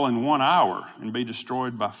to fall in 1 hour and be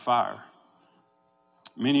destroyed by fire.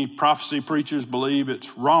 Many prophecy preachers believe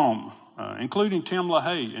it's Rome, including Tim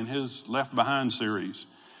LaHaye in his Left Behind series.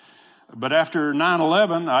 But after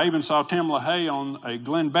 9/11, I even saw Tim LaHaye on a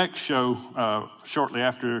Glenn Beck show shortly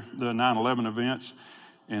after the 9/11 events,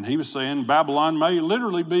 and he was saying Babylon may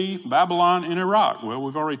literally be Babylon in Iraq. Well,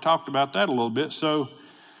 we've already talked about that a little bit. So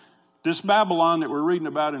this Babylon that we're reading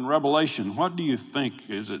about in Revelation, what do you think?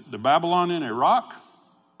 Is it the Babylon in Iraq?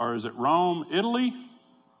 Or is it Rome, Italy?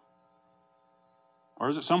 Or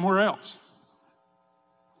is it somewhere else?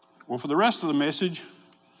 Well, for the rest of the message,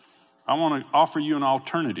 I want to offer you an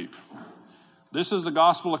alternative. This is the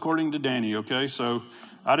gospel according to Danny, okay? So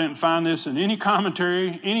I didn't find this in any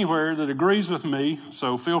commentary anywhere that agrees with me,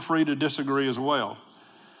 so feel free to disagree as well.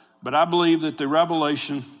 But I believe that the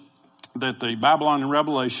Babylon in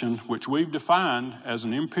Revelation, which we've defined as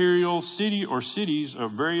an imperial city or cities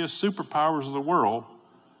of various superpowers of the world,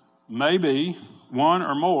 may be one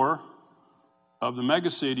or more of the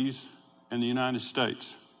megacities in the United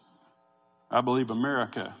States. I believe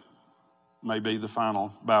America may be the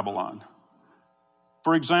final Babylon.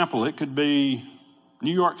 For example, it could be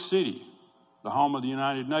New York City, the home of the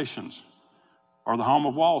United Nations, or the home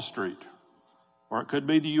of Wall Street, or it could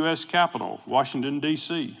be the U.S. Capitol, Washington,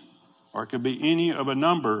 D.C., or it could be any of a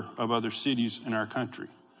number of other cities in our country.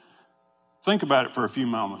 Think about it for a few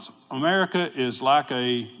moments. America is like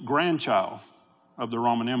a grandchild of the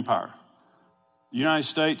Roman Empire. The United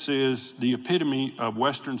States is the epitome of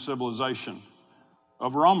Western civilization,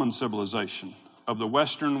 of Roman civilization, of the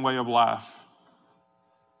Western way of life.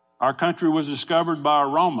 Our country was discovered by a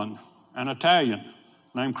Roman, an Italian,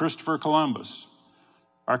 named Christopher Columbus.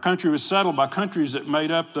 Our country was settled by countries that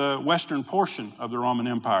made up the western portion of the Roman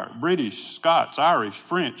Empire: British, Scots, Irish,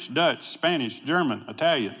 French, Dutch, Spanish, German,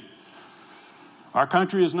 Italian. Our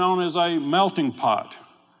country is known as a melting pot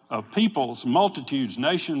of peoples, multitudes,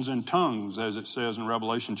 nations, and tongues, as it says in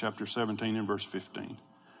Revelation chapter 17 and verse 15.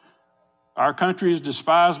 Our country is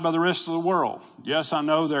despised by the rest of the world. Yes, I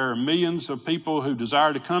know there are millions of people who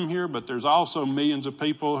desire to come here, but there's also millions of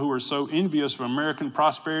people who are so envious of American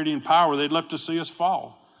prosperity and power, they'd love to see us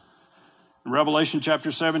fall. In Revelation chapter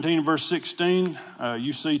 17 and verse 16,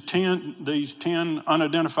 you see these 10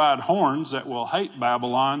 unidentified horns that will hate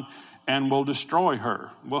Babylon and will destroy her.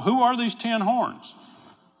 Well, who are these 10 horns?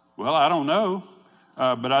 Well, I don't know,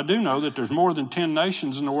 but I do know that there's more than 10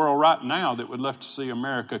 nations in the world right now that would love to see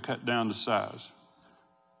America cut down to size.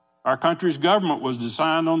 Our country's government was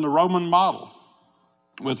designed on the Roman model,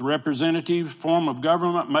 with a representative form of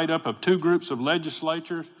government made up of two groups of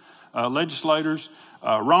legislators.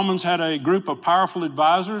 Romans had a group of powerful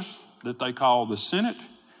advisors that they called the Senate,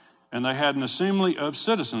 and they had an assembly of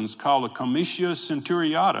citizens called a Comitia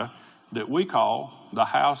Centuriata that we call the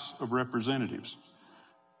House of Representatives.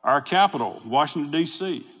 Our capital, Washington,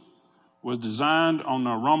 D.C., was designed on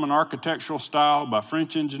the Roman architectural style by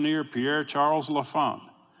French engineer Pierre-Charles Lafont.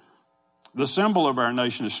 The symbol of our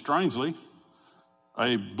nation is, strangely,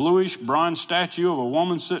 a bluish bronze statue of a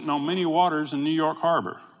woman sitting on many waters in New York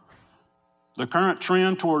Harbor. The current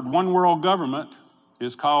trend toward one world government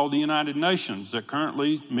is called the United Nations, that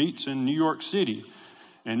currently meets in New York City.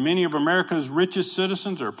 And many of America's richest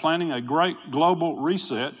citizens are planning a great global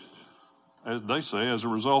reset, as they say, as a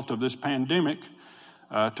result of this pandemic,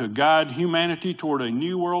 to guide humanity toward a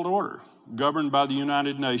new world order governed by the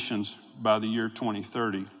United Nations by the year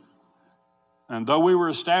 2030. And though we were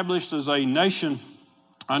established as a nation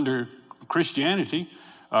under Christianity,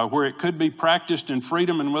 where it could be practiced in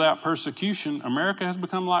freedom and without persecution, America has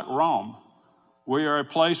become like Rome. We are a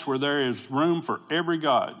place where there is room for every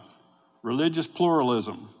god. Religious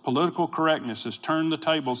pluralism, political correctness has turned the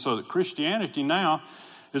tables so that Christianity now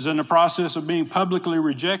is in the process of being publicly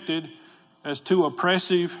rejected as too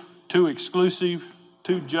oppressive, too exclusive,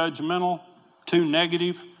 too judgmental, too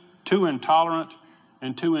negative, too intolerant,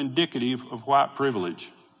 and too indicative of white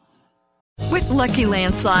privilege. With Lucky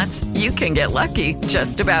Land Slots, you can get lucky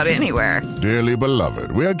just about anywhere. Dearly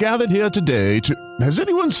beloved, we are gathered here today to... Has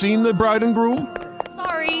anyone seen the bride and groom?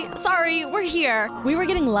 Sorry, we're here. We were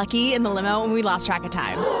getting lucky in the limo and we lost track of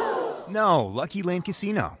time. No, Lucky Land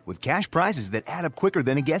Casino, with cash prizes that add up quicker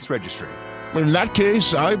than a guest registry. In that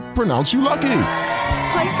case, I pronounce you lucky.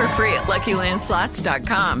 Play for free at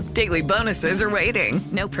LuckyLandSlots.com. Daily bonuses are waiting.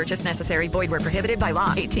 No purchase necessary. Void where prohibited by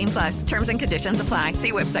law. 18+. Terms and conditions apply.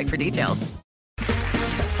 See website for details.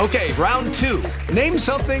 Okay, round two. Name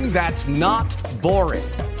something that's not boring.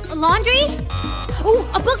 A laundry? Ooh,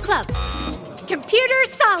 a book club. Computer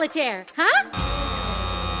solitaire, huh?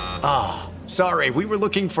 Ah, oh, sorry. We were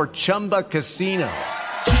looking for Chumba Casino.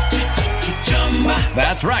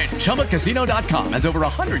 That's right. ChumbaCasino.com has over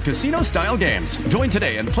 100 casino-style games. Join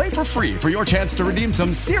today and play for free for your chance to redeem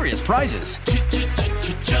some serious prizes.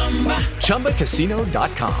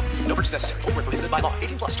 ChumbaCasino.com. No purchase necessary. Void where prohibited by law.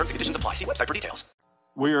 18+. Terms and conditions apply. See website for details.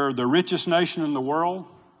 We are the richest nation in the world.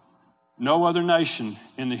 No other nation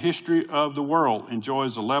in the history of the world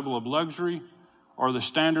enjoys the level of luxury or the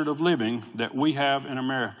standard of living that we have in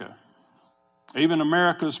America. Even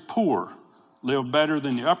America's poor live better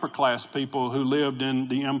than the upper class people who lived in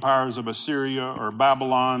the empires of Assyria or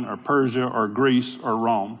Babylon or Persia or Greece or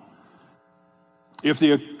Rome. If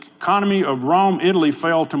the economy of Rome, Italy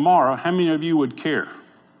fell tomorrow, how many of you would care?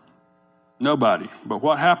 Nobody. But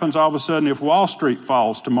what happens all of a sudden if Wall Street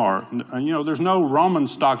falls tomorrow? You know, there's no Roman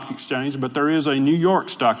stock exchange, but there is a New York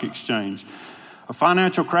stock exchange. A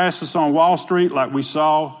financial crisis on Wall Street like we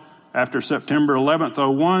saw after September 11th,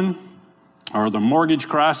 2001, or the mortgage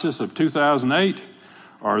crisis of 2008,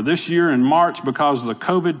 or this year in March because of the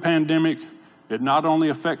COVID pandemic, it not only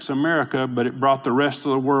affects America, but it brought the rest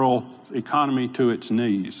of the world's economy to its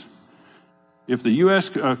knees. If the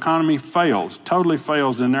U.S. economy fails, totally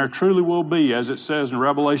fails, then there truly will be, as it says in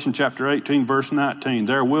Revelation chapter 18, verse 19,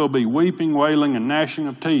 there will be weeping, wailing, and gnashing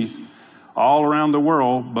of teeth all around the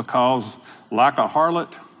world because, like a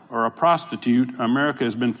harlot or a prostitute, America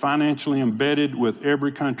has been financially embedded with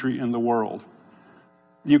every country in the world.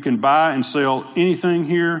 You can buy and sell anything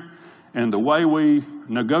here, and the way we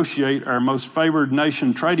negotiate our most favored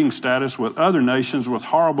nation trading status with other nations with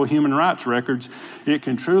horrible human rights records, it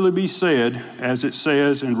can truly be said, as it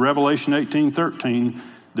says in Revelation 18:13,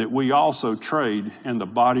 that we also trade in the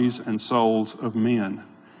bodies and souls of men.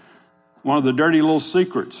 One of the dirty little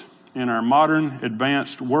secrets in our modern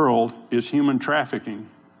advanced world is human trafficking.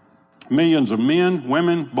 Millions of men,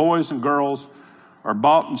 women, boys, and girls are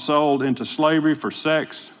bought and sold into slavery for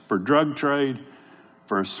sex, for drug trade,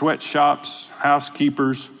 for sweatshops,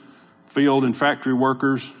 housekeepers, field and factory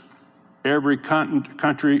workers. Every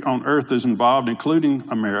country on earth is involved, including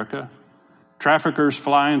America. Traffickers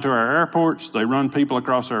fly into our airports, they run people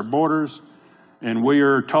across our borders, and we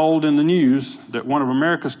are told in the news that one of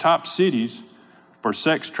America's top cities for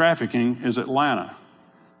sex trafficking is Atlanta.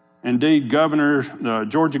 Indeed,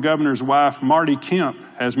 Georgia Governor's wife, Marty Kemp,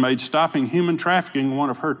 has made stopping human trafficking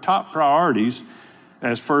one of her top priorities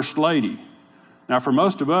as First Lady. Now, for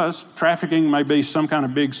most of us, trafficking may be some kind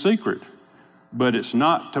of big secret, but it's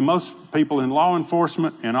not to most people in law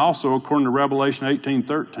enforcement, and also, according to Revelation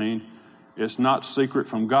 18:13, it's not secret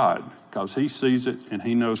from God, because He sees it and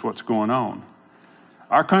He knows what's going on.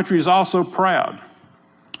 Our country is also proud.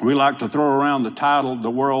 We like to throw around the title,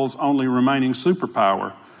 the world's only remaining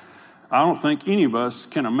superpower. I don't think any of us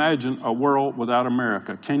can imagine a world without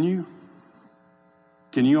America. Can you?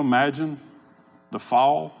 Can you imagine the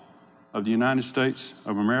fall of the United States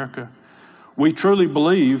of America? We truly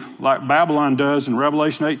believe, like Babylon does in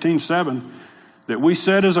Revelation 18:7, that we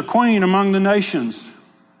sit as a queen among the nations,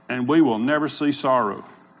 and we will never see sorrow.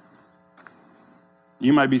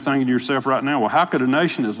 You may be thinking to yourself right now, well, how could a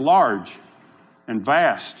nation as large and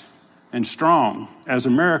vast and strong as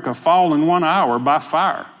America fall in 1 hour by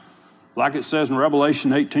fire, like it says in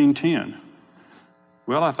Revelation 18:10?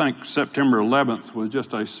 Well, I think September 11th was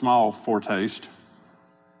just a small foretaste.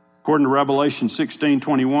 According to Revelation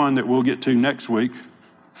 16:21 that we'll get to next week,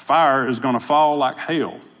 fire is going to fall like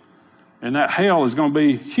hail. And that hail is going to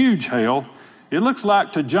be huge hail. It looks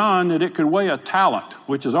like to John that it could weigh a talent,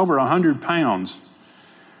 which is over 100 pounds.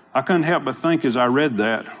 I couldn't help but think as I read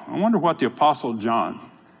that, I wonder what the Apostle John,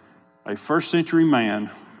 a first century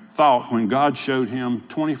man, thought when God showed him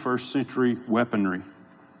 21st century weaponry.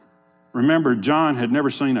 Remember, John had never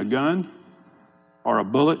seen a gun or a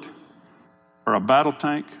bullet or a battle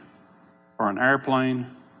tank or an airplane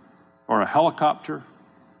or a helicopter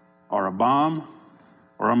or a bomb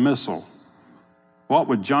or a missile. What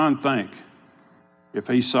would John think if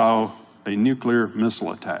he saw a nuclear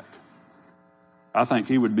missile attack? I think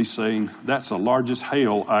he would be saying, that's the largest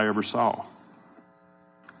hail I ever saw.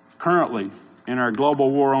 Currently, in our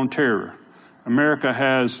global war on terror, America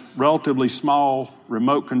has relatively small,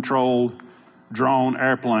 remote-controlled drone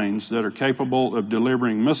airplanes that are capable of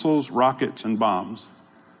delivering missiles, rockets, and bombs.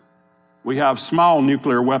 We have small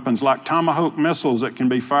nuclear weapons like Tomahawk missiles that can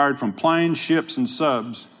be fired from planes, ships, and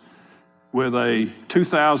subs with a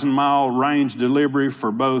 2,000-mile range delivery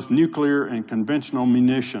for both nuclear and conventional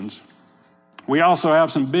munitions. We also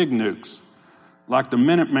have some big nukes, like the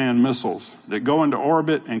Minuteman missiles that go into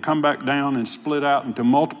orbit and come back down and split out into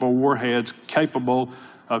multiple warheads capable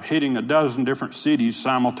of hitting a dozen different cities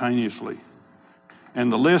simultaneously.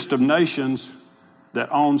 And the list of nations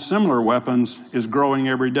that own similar weapons is growing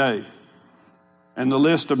every day. And the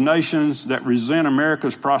list of nations that resent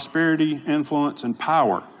America's prosperity, influence, and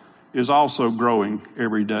power is also growing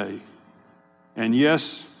every day. And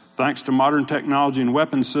yes, thanks to modern technology and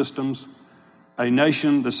weapon systems, a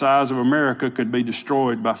nation the size of America could be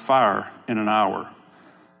destroyed by fire in an hour.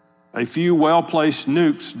 A few well-placed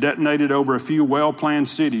nukes detonated over a few well-planned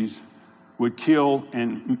cities would kill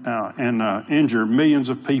and injure millions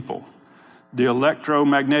of people. The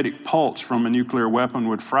electromagnetic pulse from a nuclear weapon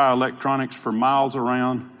would fry electronics for miles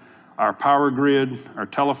around. Our power grid, our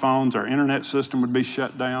telephones, our internet system would be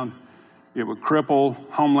shut down. It would cripple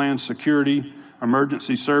homeland security,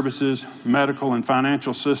 emergency services, medical and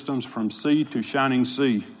financial systems from sea to shining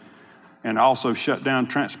sea, and also shut down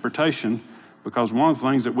transportation, because one of the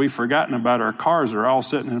things that we've forgotten about our cars are all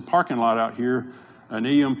sitting in a parking lot out here. An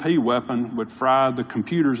EMP weapon would fry the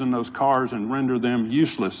computers in those cars and render them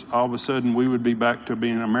useless. All of a sudden, we would be back to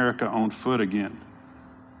being America on foot again.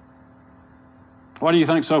 What do you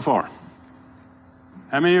think so far?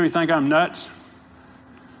 How many of you think I'm nuts?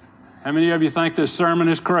 How many of you think this sermon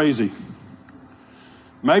is crazy?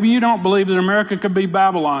 Maybe you don't believe that America could be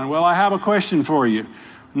Babylon. Well, I have a question for you.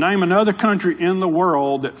 Name another country in the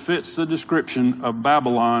world that fits the description of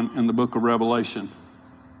Babylon in the book of Revelation.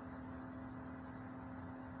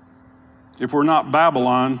 If we're not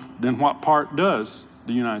Babylon, then what part does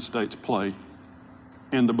the United States play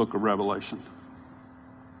in the book of Revelation?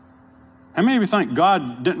 How many of you think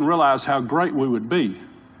God didn't realize how great we would be?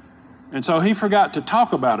 And so he forgot to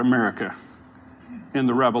talk about America in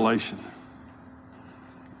the Revelation.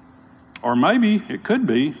 Or maybe it could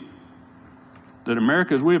be that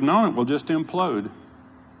America as we have known it will just implode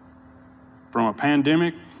from a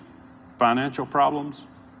pandemic, financial problems,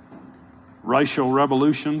 racial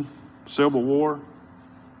revolution, civil war,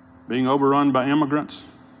 being overrun by immigrants.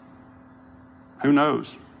 Who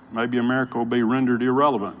knows? Maybe America will be rendered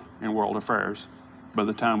irrelevant in world affairs by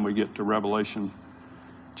the time we get to Revelation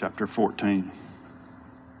chapter 14.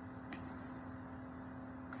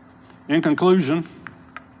 In conclusion,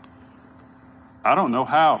 I don't know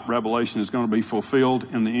how Revelation is going to be fulfilled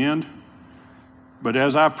in the end, but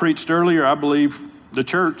as I preached earlier, I believe the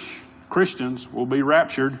church, Christians, will be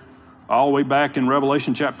raptured all the way back in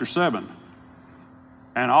Revelation chapter 7.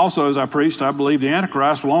 And also, as I preached, I believe the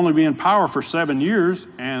Antichrist will only be in power for 7 years,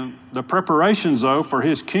 and the preparations, though, for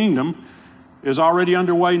his kingdom is already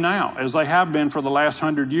underway now, as they have been for the last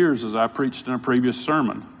 100 years, as I preached in a previous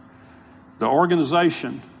sermon. The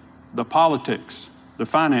organization, the politics, the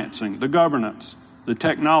financing, the governance, the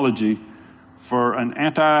technology for an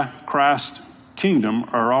Antichrist kingdom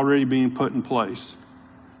are already being put in place.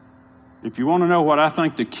 If you want to know what I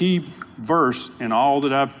think the key verse in all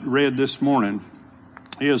that I've read this morning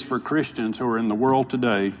is for Christians who are in the world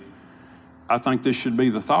today, I think this should be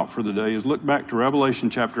the thought for the day, is look back to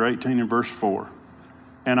Revelation chapter 18 and verse 4.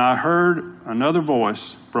 And I heard another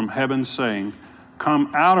voice from heaven saying,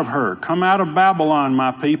 "Come out of her, come out of Babylon,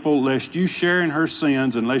 my people, lest you share in her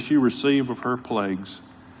sins, unless you receive of her plagues."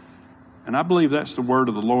 And I believe that's the word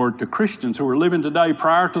of the Lord to Christians who are living today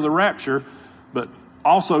prior to the rapture, but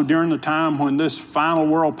also during the time when this final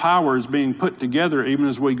world power is being put together, even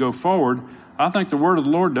as we go forward. I think the word of the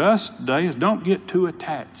Lord to us today is don't get too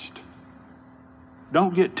attached.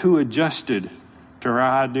 Don't get too adjusted to our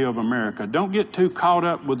idea of America. Don't get too caught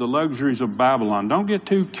up with the luxuries of Babylon. Don't get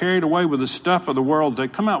too carried away with the stuff of the world. They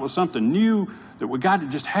come out with something new that we got to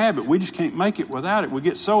just have it. We just can't make it without it. We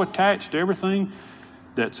get so attached to everything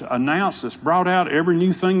that's announced, that's brought out, every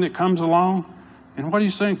new thing that comes along. And what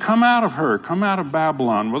he's saying, come out of her, come out of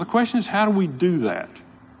Babylon. Well, the question is, how do we do that?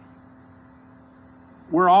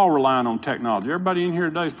 We're all relying on technology. Everybody in here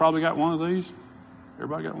today has probably got one of these.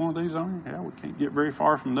 Everybody got one of these on you? Yeah, we can't get very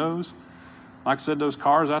far from those. Like I said, those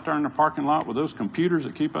cars out there in the parking lot with those computers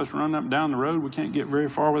that keep us running up and down the road, we can't get very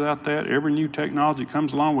far without that. Every new technology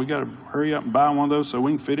comes along, we got to hurry up and buy one of those so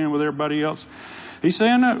we can fit in with everybody else. He's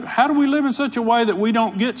saying, how do we live in such a way that we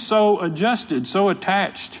don't get so adjusted, so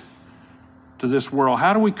attached to this world?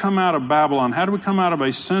 How do we come out of Babylon? How do we come out of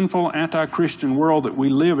a sinful, anti-Christian world that we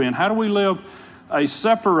live in? How do we live a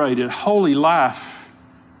separated, holy life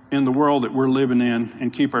in the world that we're living in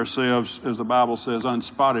and keep ourselves, as the Bible says,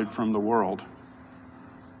 unspotted from the world?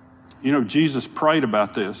 You know, Jesus prayed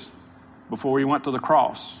about this before he went to the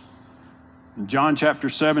cross. In John chapter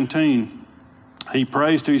 17, he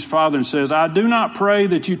prays to his Father and says, "I do not pray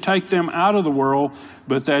that you take them out of the world,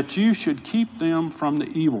 but that you should keep them from the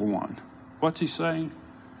evil one." What's he saying?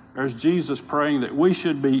 There's Jesus praying that we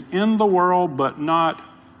should be in the world, but not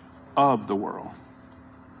of the world.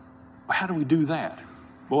 How do we do that?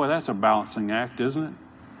 Boy, that's a balancing act, isn't it?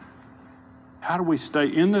 How do we stay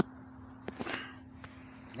in the...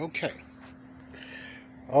 Okay.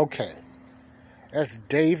 That's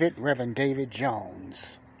Reverend David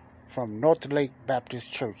Jones from North Lake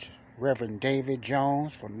Baptist Church. Reverend David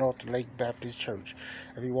Jones from North Lake Baptist Church.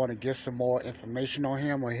 If you want to get some more information on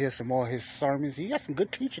him or hear some more of his sermons, he got some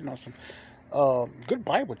good teaching on some good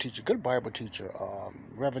Bible teacher.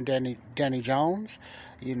 Reverend Danny Jones.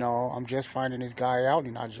 You know, I'm just finding this guy out.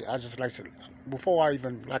 You know, I just like to, before I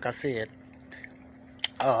even, like I said,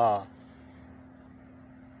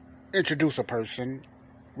 introduce a person,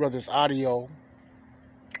 whether it's audio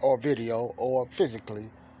or video or physically,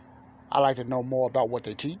 I like to know more about what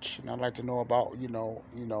they teach, and I like to know about, you know,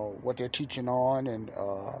 what they're teaching on, and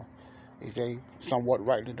is they somewhat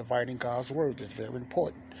rightly dividing God's word. It's very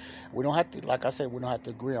important. We don't have to, like I said, we don't have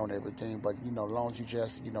to agree on everything, but, you know, as long as you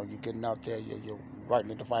just, you know, you're getting out there, you're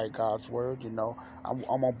rightly dividing God's word, you know, I'm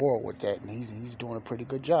on board with that, and he's doing a pretty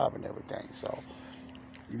good job and everything. So,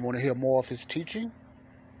 you want to hear more of his teaching?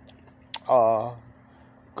 Go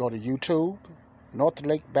to YouTube. North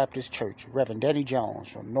Lake Baptist Church, Reverend Danny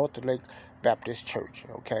Jones from North Lake Baptist Church,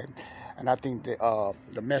 okay? And I think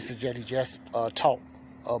the message that he just taught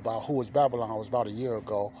about who is Babylon was about a year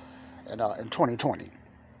ago in 2020.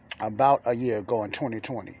 about a year ago in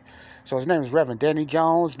 2020. So his name is Rev Danny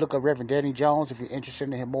Jones. Look up Rev Danny Jones if you're interested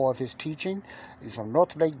in hearing more of his teaching. He's from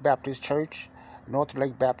North Lake Baptist Church.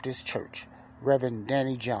 Reverend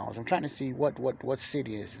Danny Jones. I'm trying to see what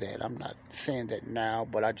city is that. I'm not saying that now,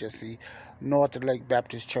 but I just see North Lake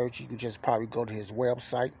Baptist Church. You can just probably go to his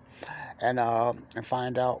website and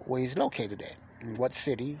find out where he's located at. In what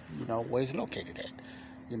city, where he's located at.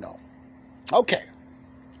 Okay.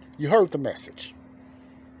 You heard the message.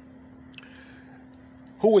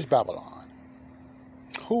 Who is Babylon?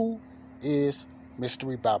 Who is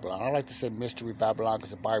Mystery Babylon? I like to say Mystery Babylon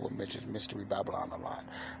because the Bible mentions Mystery Babylon a lot.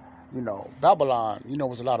 Babylon,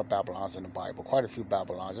 there's a lot of Babylons in the Bible, quite a few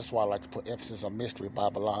Babylons. That's why I like to put emphasis on Mystery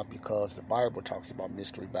Babylon, because the Bible talks about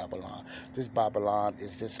Mystery Babylon. This Babylon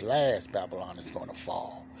is this last Babylon that's going to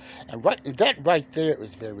fall. And that right there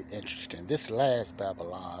is very interesting. This last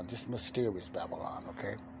Babylon, this mysterious Babylon,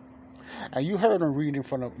 okay? And you heard him reading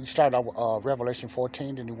you started out with Revelation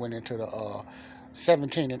 14, then you went into the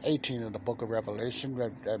 17 and 18 of the book of Revelation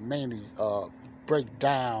that mainly break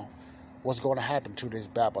down what's going to happen to this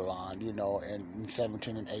Babylon, in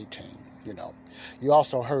 17 and 18, You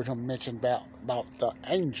also heard him mention about the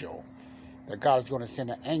angel, that God is going to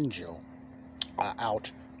send an angel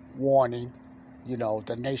out warning,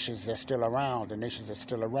 the nations that's still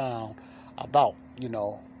around, about,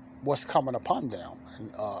 what's coming upon them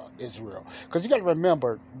in Israel. Because you got to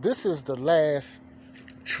remember, this is the last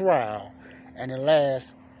trial and the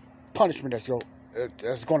last punishment that's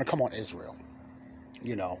going to come on Israel,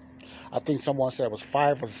 I think someone said it was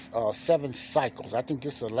 5 or 7 cycles. I think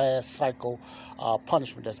this is the last cycle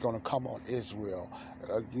punishment that's going to come on Israel.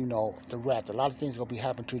 The wrath. A lot of things are going to be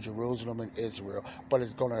happening to Jerusalem and Israel, but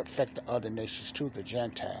it's going to affect the other nations too, the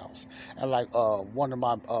Gentiles. And like one of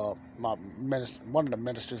the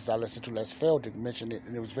ministers I listened to, Les Feldick, mentioned it,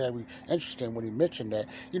 and it was very interesting when he mentioned that.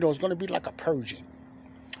 It's going to be like a purging.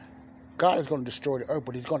 God is going to destroy the earth,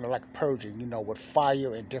 but he's going to like purging, with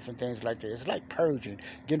fire and different things like that. It's like purging,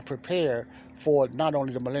 getting prepared for not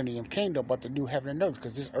only the millennium kingdom, but the new heaven and earth,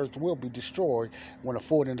 because this earth will be destroyed when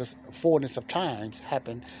the fullness of times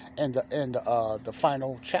happen in the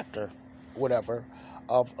final chapter, whatever,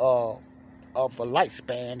 of a light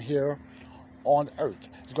span here on earth.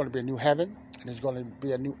 It's going to be a new heaven, and it's going to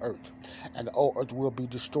be a new earth, and the old earth will be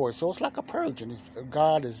destroyed. So it's like a purging.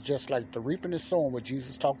 God is just like the reaping and sowing, what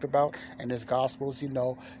Jesus talked about in his Gospels.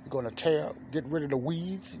 You're going to get rid of the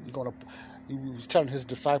weeds. He was telling his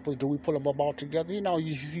disciples, do we pull them up all together?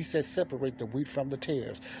 He said separate the wheat from the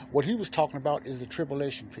tares. What he was talking about is the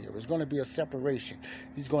tribulation period. It's going to be a separation.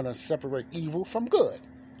 He's going to separate evil from good.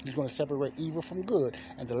 He's going to separate evil from good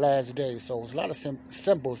in the last days. So there's a lot of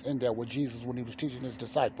symbols in there with Jesus when he was teaching his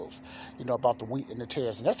disciples, about the wheat and the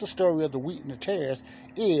tares. And that's the story of the wheat and the tares,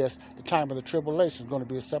 is the time of the tribulation. It's going to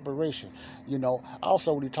be a separation.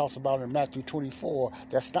 Also when he talks about in Matthew 24,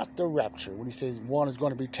 that's not the rapture. When he says one is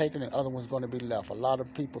going to be taken and the other one's going to be left. A lot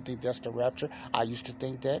of people think that's the rapture. I used to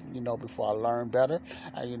think that, before I learned better.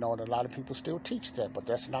 And a lot of people still teach that, but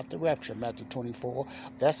that's not the rapture. Matthew 24,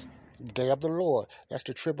 that's the day of the Lord. That's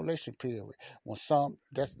the tribulation period.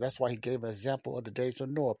 That's why he gave an example of the days of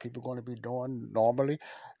Noah. People are going to be doing normally,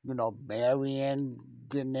 marrying,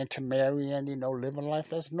 getting into marrying, living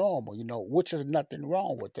life as normal, which is nothing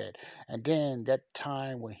wrong with that. And then that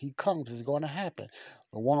time when he comes is going to happen.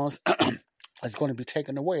 The ones that's going to be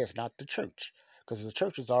taken away is not the church. Because the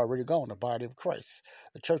church is already gone, the body of Christ.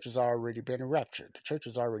 The church has already been raptured. The church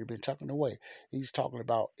has already been taken away. He's talking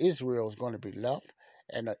about Israel is going to be left,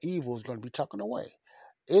 and the evil is going to be taken away.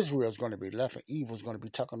 Israel is going to be left, and evil is going to be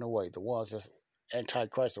taken away. The ones that's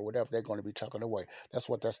Antichrist or whatever, they're going to be taken away. That's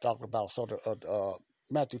what that's talking about. So the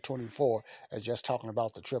Matthew 24 is just talking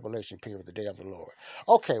about the tribulation period, the day of the Lord.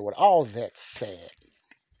 Okay, with all that said,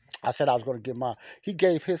 I said I was going to give he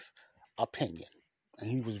gave his opinion.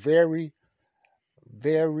 And he was very,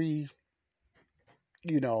 very,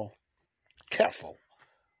 careful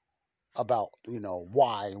about,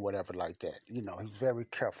 why and whatever like that. He's very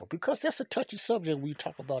careful, because that's a touchy subject when you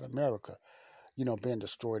talk about America, being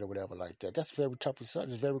destroyed or whatever like that. That's a very touchy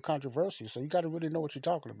subject. It's very controversial. So you got to really know what you're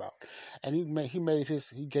talking about. And he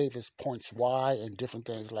gave his points why, and different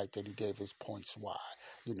things like that. He gave his points why,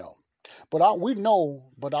 But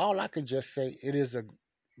all I can just say, it is a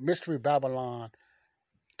mystery. Babylon,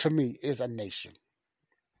 to me, is a nation.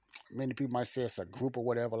 Many people might say it's a group or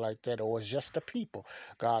whatever like that, or it's just the people.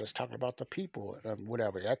 God is talking about the people,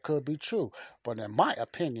 whatever. That could be true. But in my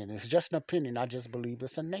opinion, it's just an opinion. I just believe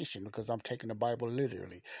it's a nation, because I'm taking the Bible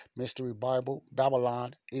literally. Mystery Bible,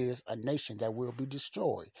 Babylon is a nation that will be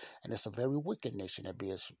destroyed. And it's a very wicked nation that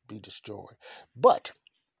be destroyed. But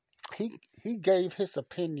he gave his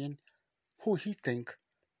opinion who he think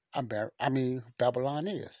Babylon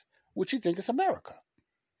is, which he think is America.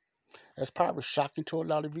 That's probably shocking to a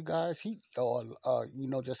lot of you guys.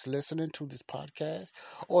 Just listening to this podcast,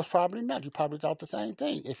 or it's probably not. You probably thought the same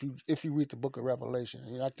thing if you read the Book of Revelation.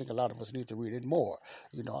 I think a lot of us need to read it more.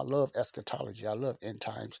 I love eschatology. I love end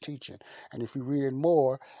times teaching, and if you read it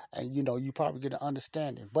more, and you probably get an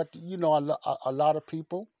understanding. But a lot of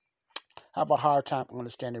people have a hard time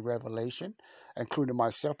understanding Revelation, including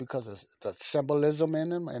myself, because of the symbolism in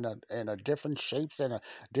them and different shapes and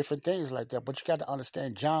different things like that. But you got to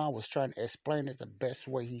understand, John was trying to explain it the best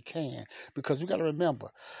way he can, because you got to remember,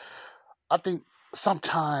 I think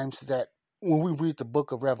sometimes that when we read the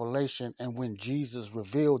book of Revelation and when Jesus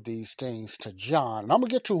revealed these things to John, and I'm going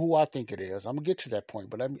to get to who I think it is. I'm going to get to that point,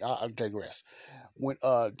 but I'll digress. When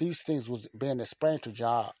these things was being explained to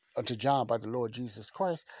John by the Lord Jesus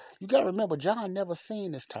Christ, you got to remember, John never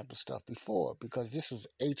seen this type of stuff before, because this is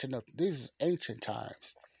ancient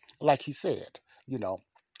times. Like he said,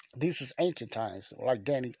 this is ancient times, like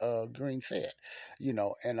Danny Green said,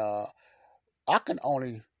 and I can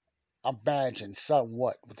only imagine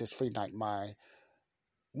somewhat with this finite mind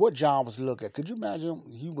what John was looking at. Could you imagine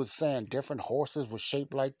he was saying different horses were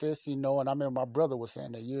shaped like this, and I remember my brother was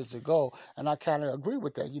saying that years ago, and I kind of agree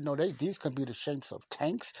with that. These could be the shapes of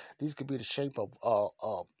tanks, these could be the shape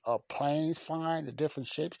of planes flying, the different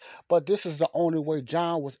shapes, but this is the only way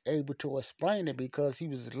John was able to explain it, because he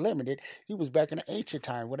was limited. He was back in the ancient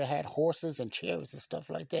time where they had horses and chariots and stuff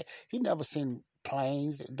like that. He never seen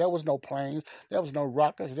planes. There was no planes. There was no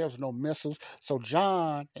rockets. There was no missiles. So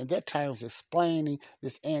John, at that time, was explaining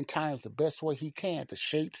this end times the best way he can, the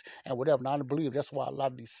shapes and whatever. Now, I believe that's why a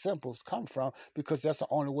lot of these symbols come from, because that's the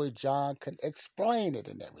only way John can explain it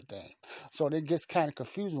and everything. So it gets kind of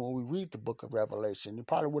confusing when we read the book of Revelation. It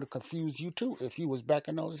probably would have confused you too if you was back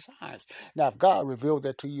in those times. Now, if God revealed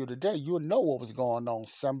that to you today, you'll know what was going on.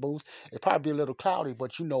 Symbols. It probably be a little cloudy,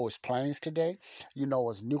 but it's planes today.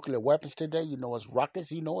 It's nuclear weapons today. It's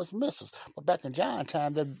rockets, it's missiles. But back in John's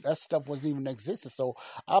time, that stuff wasn't even existing. So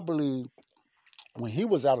I believe when he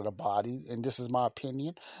was out of the body, and this is my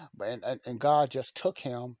opinion, and God just took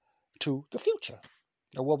him to the future.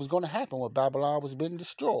 And what was going to happen when Babylon was being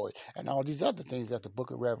destroyed, and all these other things that the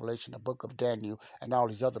book of Revelation, the book of Daniel, and all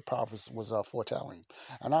these other prophets was foretelling.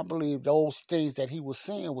 And I believe those things that he was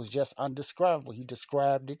seeing was just undescribable. He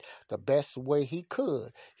described it the best way he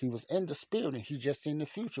could. He was in the spirit, and he just seen the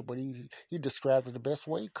future, but he described it the best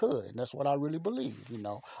way he could. And that's what I really believe.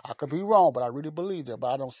 I could be wrong, but I really believe that.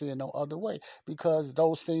 But I don't see it no other way, because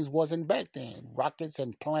those things wasn't back then. Rockets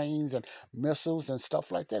and planes and missiles and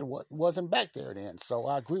stuff like that wasn't back there then. So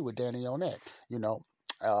I agree with Danny on that,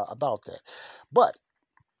 about that. But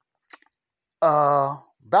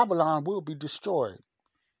Babylon will be destroyed.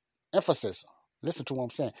 Emphasis, listen to what I'm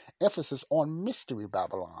saying, emphasis on mystery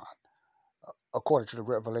Babylon, according to the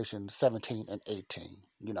Revelation 17 and 18.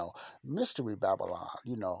 Mystery Babylon,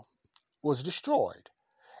 was destroyed.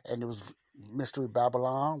 And it was Mystery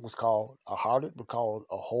Babylon was called a harlot, was called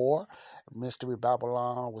a whore. Mystery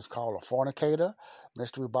Babylon was called a fornicator.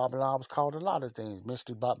 Mystery Babylon was called a lot of things.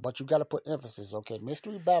 But you got to put emphasis, okay?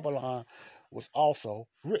 Mystery Babylon was also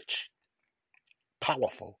rich,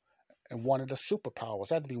 powerful, and one of the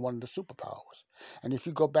superpowers. Had to be one of the superpowers. And if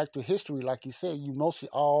you go back to history, like you said, mostly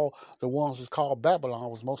all the ones was called Babylon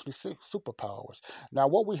was mostly superpowers. Now,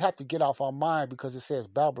 what we have to get off our mind, because it says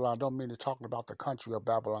Babylon, don't mean it's talking about the country of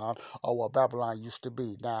Babylon or what Babylon used to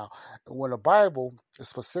be. Now, when the Bible is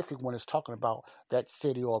specific, when it's talking about that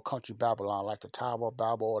city or country Babylon, like the Tower of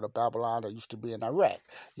Babel or the Babylon that used to be in Iraq,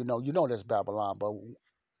 you know that's Babylon. But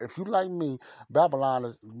if you like me,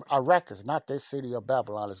 Iraq is not that city of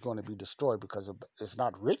Babylon is going to be destroyed, because it's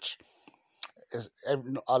not rich.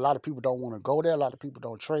 A lot of people don't want to go there. A lot of people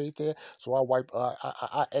don't trade there. So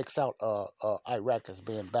I X out Iraq as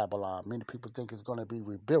being Babylon. Many people think it's going to be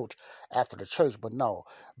rebuilt after the church, but no.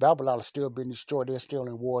 Babylon is still being destroyed. They're still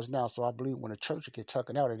in wars now. So I believe when the church gets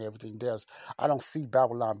taken out and everything does, I don't see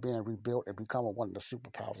Babylon being rebuilt and becoming one of the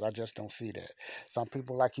superpowers. I just don't see that. Some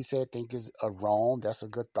people, like he said, think it's Rome. That's a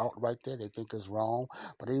good thought right there. They think it's Rome.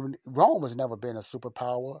 But even Rome has never been a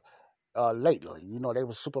superpower. Lately, they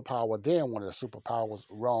was superpower then. One of the superpowers,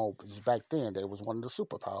 Rome, was back then. They was one of the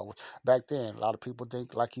superpowers back then. A lot of people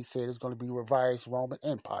think, like he said, it's going to be revised Roman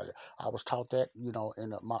Empire. I was taught that,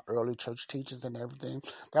 in my early church teachings and everything,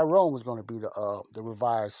 that Rome was going to be the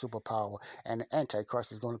revised superpower, and the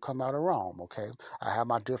Antichrist is going to come out of Rome. Okay, I have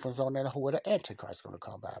my difference on that, where the Antichrist is going to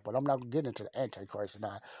come back, but I'm not going to get into the Antichrist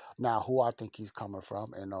now. Who I think he's coming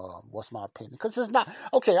from, and what's my opinion? Because it's not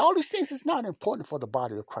okay. All these things is not important for the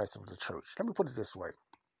body of Christ of the church. Let me put it this way.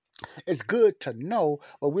 It's good to know,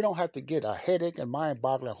 but we don't have to get a headache and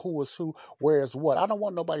mind-boggling who is who, where is what. I don't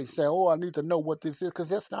want nobody saying, oh, I need to know what this is, because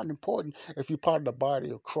that's not important if you're part of the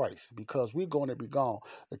body of Christ, because we're going to be gone.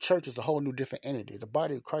 The church is a whole new different entity. The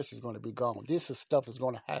body of Christ is going to be gone. This is stuff is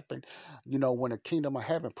going to happen, when the Kingdom of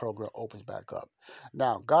Heaven program opens back up.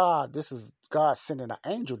 Now, this is God sending an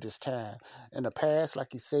angel this time. In the past, like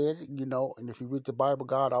he said, and if you read the Bible,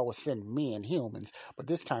 God always send men, humans, but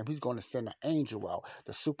this time he's going to send an angel out.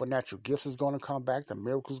 The supernatural gifts is going to come back. The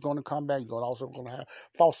miracles is going to come back. You're also going to have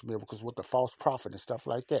false miracles with the false prophet and stuff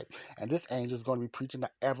like that. And this angel is going to be preaching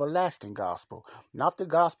the everlasting gospel, not the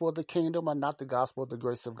gospel of the kingdom and not the gospel of the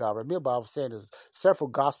grace of God. Remember, I was saying there's several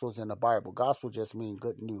gospels in the Bible. Gospel just means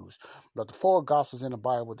good news. But the 4 gospels in the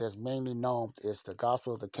Bible that's mainly known is the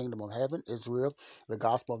gospel of the kingdom of heaven, Israel, the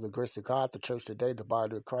gospel of the grace of God, the church today, the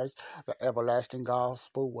body of Christ, the everlasting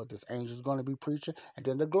gospel, what this angel is going to be preaching, and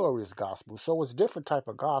then the glorious gospel. So it's different type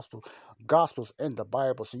of gospels in the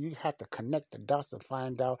Bible. So you have to connect the dots and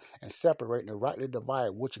find out and separate and rightly divide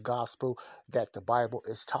which gospel that the Bible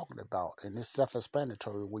is talking about. And it's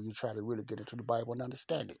self-explanatory when you try to really get into the Bible and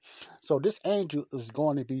understand it. So this angel is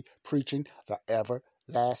going to be preaching the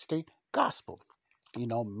everlasting gospel.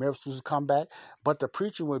 Miracles will come back, but the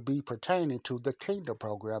preaching will be pertaining to the kingdom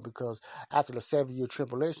program, because after the 7-year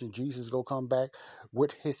tribulation, Jesus will come back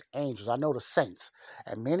with his angels. I know the saints,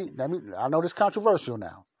 and I know this is controversial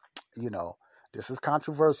now. This is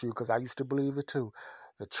controversial because I used to believe it too.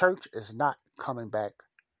 The church is not coming back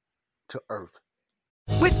to earth.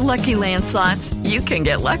 With Lucky Land Slots, you can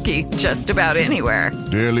get lucky just about anywhere.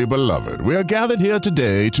 Dearly beloved, we are gathered here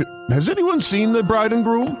today to... Has anyone seen the bride and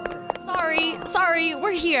groom? Sorry,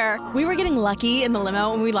 we're here. We were getting lucky in the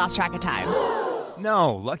limo and we lost track of time.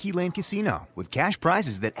 No, Lucky Land Casino, with cash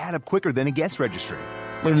prizes that add up quicker than a guest registry.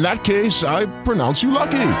 In that case, I pronounce you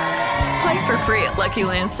lucky. Play for free at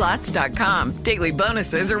LuckyLandSlots.com. Daily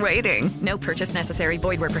bonuses are waiting. No purchase necessary.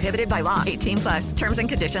 Void where prohibited by law. 18+. Terms and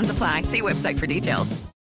conditions apply. See website for details.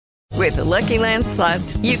 With the Lucky Land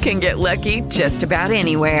Slots, you can get lucky just about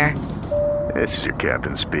anywhere. This is your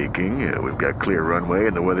captain speaking. We've got clear runway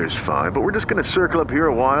and the weather's fine, but we're just going to circle up here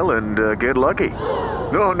a while and get lucky.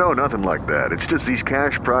 No, nothing like that. It's just these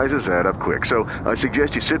cash prizes add up quick. So I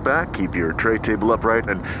suggest you sit back, keep your tray table upright,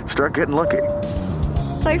 and start getting lucky.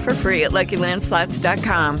 Play for free at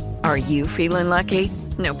LuckyLandSlots.com. Are you feeling lucky?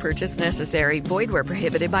 No purchase necessary. Void where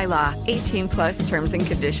prohibited by law. 18+ terms and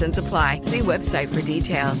conditions apply. See website for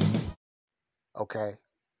details. Okay,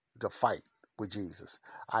 the fight with Jesus.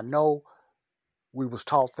 I know we was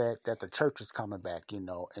taught that the church is coming back,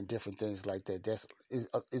 and different things like that.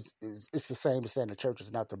 It's the same as saying the church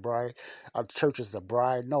is not the bride. Our church is the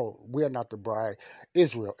bride. No, we're not the bride.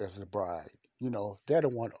 Israel is the bride. They're the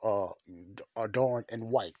one adorned in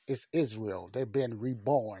white. It's Israel. They've been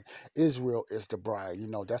reborn. Israel is the bride.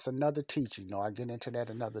 That's another teaching. I get into that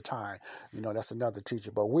another time. That's another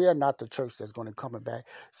teaching. But we are not the church that's going to come back.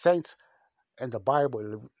 Saints in the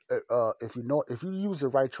Bible, if you use the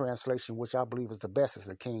right translation, which I believe is the best, is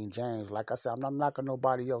the King James. Like I said, I'm not knocking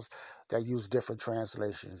nobody else that use different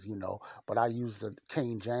translations, but I use the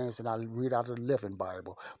King James and I read out of the Living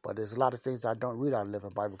Bible. But there's a lot of things I don't read out of the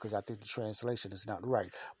Living Bible because I think the translation is not right.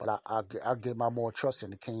 But I give my more trust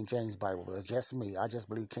in the King James Bible. It's just me. I just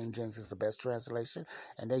believe King James is the best translation,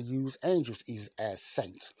 and they use angels as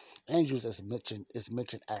saints. Angels is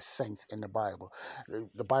mentioned as saints in the Bible.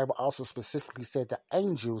 The Bible also specifically said the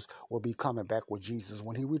angels will be coming back with Jesus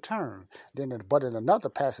when he returned. But in another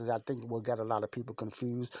passage, I think will get a lot of people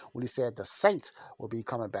confused when he said the saints will be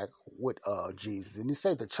coming back with Jesus. And he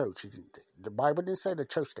said the church. The Bible didn't say the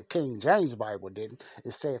church. The King James Bible didn't.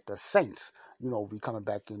 It said the saints, will be coming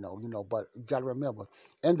back. But you got to remember,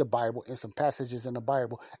 in the Bible, in some passages in the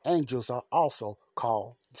Bible, angels are also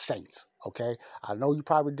called saints. Okay, I know you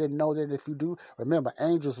probably didn't know that. If you do, remember,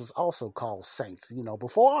 angels was also called saints.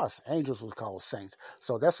 Before us, angels was called saints.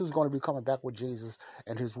 So that's who's going to be coming back with Jesus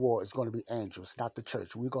and his war is going to be angels, not the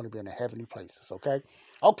church. We're going to be in the heavenly places. Okay,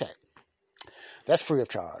 that's free of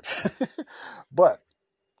charge. But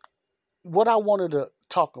what I wanted to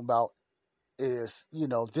talk about is,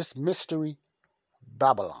 this mystery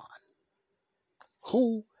Babylon.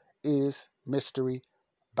 Who is Mystery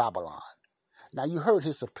Babylon? Now, you heard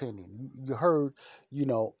his opinion. You heard,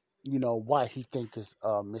 why he thinks is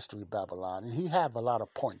Mystery Babylon. And he have a lot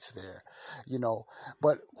of points there,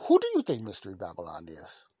 But who do you think Mystery Babylon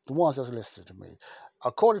is? The ones that's listening to me.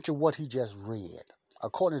 According to what he just read,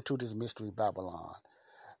 according to this Mystery Babylon,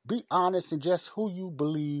 Be honest in just who you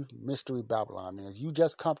believe Mystery Babylon is. You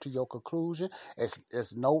just come to your conclusion.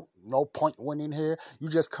 It's no point winning here. You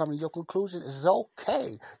just come to your conclusion. It's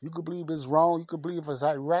okay. You could believe it's wrong. You could believe it's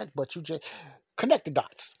Iraq, but you just connect the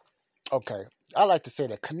dots. Okay. I like to say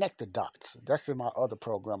that, connect the dots. That's in my other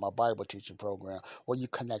program, my Bible teaching program, where you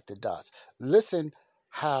connect the dots. Listen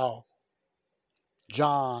how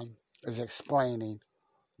John is explaining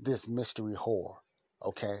this mystery whore.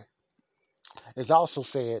 Okay. It's also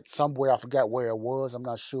said somewhere, I forgot where it was, I'm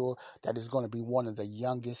not sure, that it's going to be one of the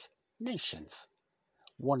youngest nations.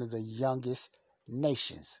 One of the youngest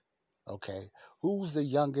nations. Okay. Who's the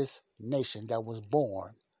youngest nation that was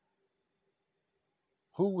born?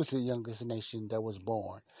 Who was the youngest nation that was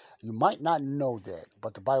born? You might not know that,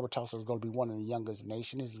 but the Bible tells us it's going to be one of the youngest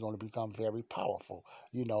nations. It's going to become very powerful.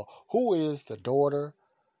 You know, who is the daughter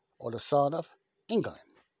or the son of England?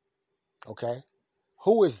 Okay.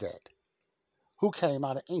 Who is that? Who came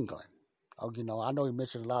out of England? You know, I know he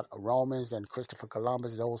mentioned a lot of Romans and Christopher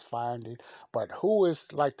Columbus, those finding, but who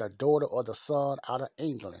is like the daughter or the son out of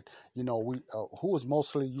England? You know, who is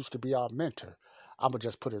mostly used to be our mentor? I'm going to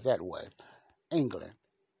just put it that way. England,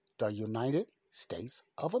 the United States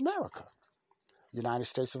of America. United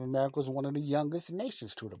States of America is one of the youngest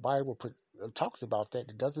nations too. The Bible talks about that.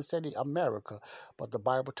 It doesn't say the America, but the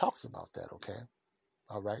Bible talks about that, okay?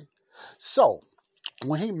 All right? So,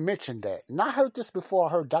 when he mentioned that, and I heard this before,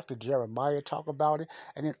 I heard Dr. Jeremiah talk about it,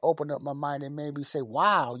 and it opened up my mind and made me say,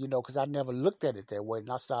 wow, you know, because I never looked at it that way. And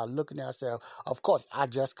I started looking at it, I said, of course, I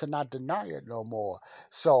just could not deny it no more.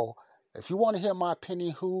 So, if you want to hear my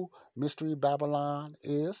opinion who Mystery Babylon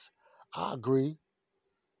is, I agree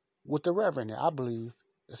with the Reverend. I believe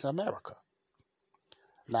it's America.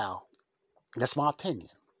 Now, that's my opinion.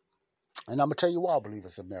 And I'm going to tell you why I believe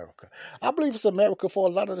it's America. I believe it's America for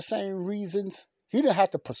a lot of the same reasons. He didn't have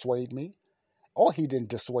to persuade me, or he didn't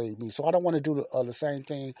dissuade me. So I don't want to do the same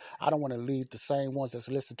thing. I don't want to lead the same ones that's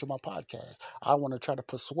listening to my podcast. I want to try to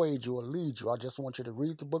persuade you or lead you. I just want you to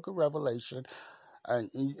read the book of Revelation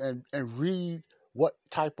and read what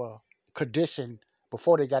type of condition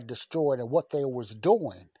before they got destroyed and what they was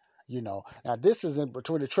doing. You know, now this is in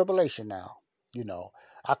between the tribulation now. You know,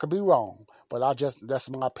 I could be wrong, but that's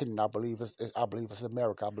my opinion. I believe it's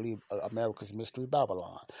America. I believe America's Mystery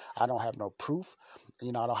Babylon. I don't have no proof.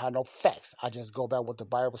 You know, I don't have no facts. I just go back what the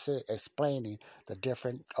Bible said, explaining the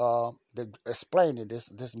different, explaining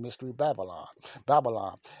this Mystery Babylon.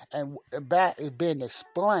 And that is being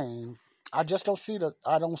explained. I just don't see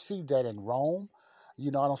I don't see that in Rome. You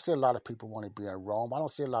know, I don't see a lot of people want to be in Rome. I don't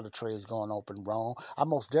see a lot of trades going open in Rome. I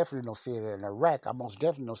most definitely don't see it in Iraq. I most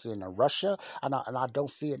definitely don't see it in Russia. And I don't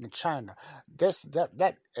see it in China.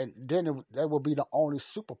 And then that will be the only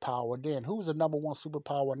superpower then. Who's the number one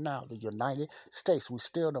superpower now? The United States. We're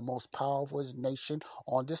still the most powerful nation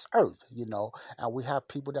on this earth, you know. And we have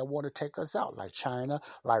people that want to take us out, like China,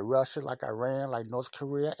 like Russia, like Iran, like North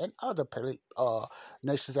Korea, and other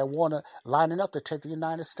nations that want to lining up to take the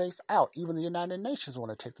United States out. Even the United Nations want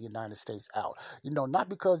to take the United States out. You know, not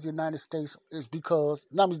because the United States is because,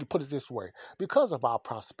 let me put it this way, because of our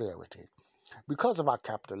prosperity, because of our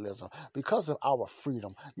capitalism, because of our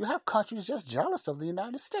freedom. You have countries just jealous of the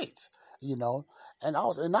United States, you know. And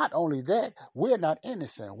also, and not only that, we're not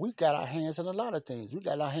innocent. We got our hands in a lot of things. We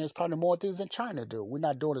got our hands probably more things than China do. We're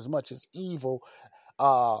not doing as much as evil,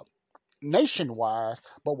 nation-wise,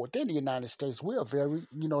 but within the United States, we are very,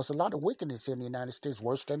 you know, it's a lot of wickedness in the United States,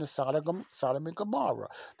 worse than in Sodom and Gomorrah.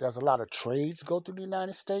 There's a lot of trades go through the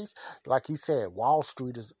United States. Like he said, Wall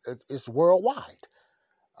Street is worldwide.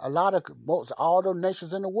 All the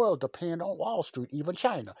nations in the world depend on Wall Street, even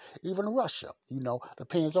China, even Russia, you know,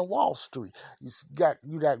 depends on Wall Street.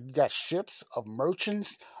 You got ships of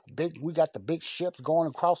merchants, we got the big ships going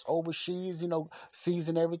across overseas, you know, seas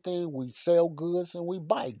and everything. We sell goods and we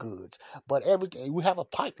buy goods. But we have a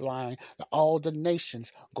pipeline that all the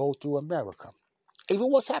nations go through America. Even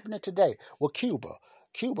what's happening today with Cuba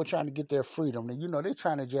trying to get their freedom. And, you know, they're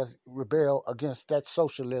trying to just rebel against that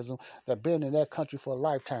socialism that's been in that country for a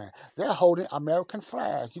lifetime. They're holding American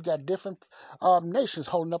flags. You got different nations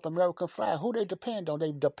holding up American flags. Who they depend on?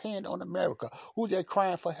 They depend on America. Who they're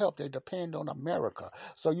crying for help? They depend on America.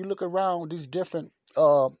 So you look around these different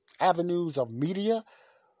avenues of media,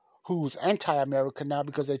 who's anti-American now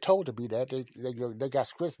because they told to be that. They got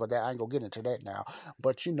scripts, but I ain't gonna get into that now.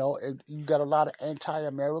 But you know, you got a lot of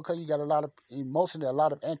anti-America. You got a lot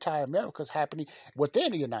of anti-Americas happening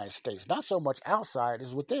within the United States. Not so much outside,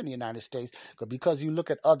 it's within the United States. Because you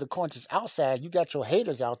look at other countries outside, you got your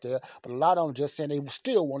haters out there, but a lot of them just saying they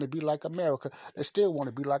still want to be like America. They still want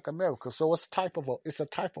to be like America. So it's a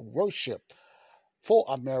type of worship for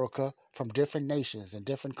America from different nations and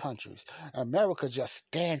different countries. America just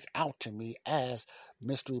stands out to me as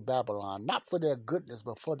Mystery Babylon, not for their goodness,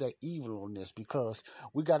 but for their evilness, because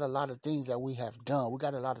we got a lot of things that we have done. We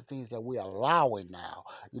got a lot of things that we're allowing now,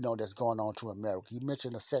 that's going on to America. You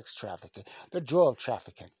mentioned the sex trafficking, the drug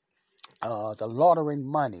trafficking. The laundering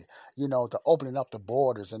money, the opening up the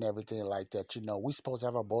borders and everything like that. We supposed to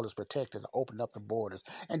have our borders protected, open up the borders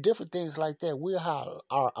and different things like that. We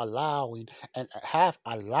are allowing and have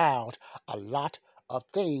allowed a lot of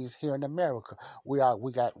things here in America. We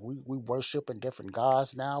worship in different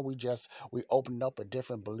gods now. We opened up a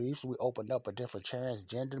different beliefs. We opened up a different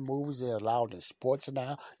transgender movies. They're allowed in sports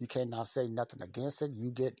now. You cannot say nothing against it. You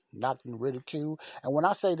get knocked and ridiculed. And when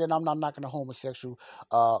I say that, I'm not knocking the homosexuals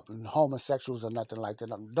or nothing like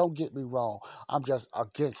that. Don't get me wrong. I'm just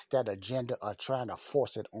against that agenda of trying to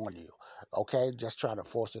force it on you. Okay, just trying to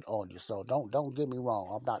force it on you. So don't get me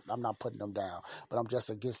wrong. I'm not putting them down, but I'm just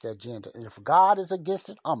against that agenda. And if God is against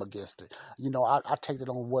it, I'm against it. I take it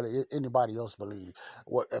on what anybody else believes.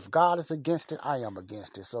 If God is against it, I am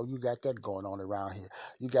against it. So you got that going on around here.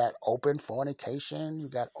 You got open fornication. You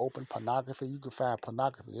got open pornography. You can find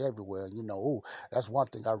pornography everywhere. That's one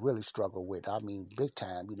thing I really struggle with. I mean, big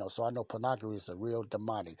time. So I know pornography is a real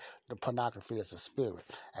demonic. The pornography is a spirit,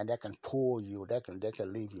 and that can pull you. That can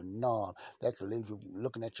leave you numb. That can leave you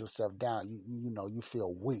looking at yourself down. You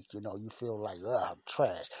feel weak. You feel like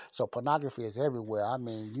trash. So pornography is everywhere. I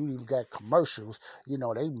mean, you even got commercials.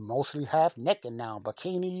 They mostly half naked now,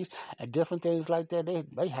 bikinis and different things like that. They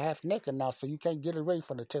half naked now, so you can't get away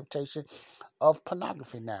from the temptation of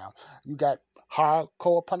pornography now. You got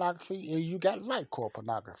hardcore pornography and you got lightcore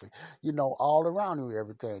pornography. All around you,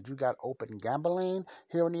 everything. You got open gambling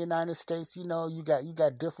here in the United States. You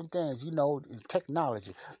got different things.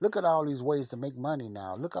 Technology. Look at all these ways to make money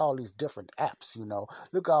now. Look at all these different apps.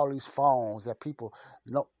 Look at all these phones that people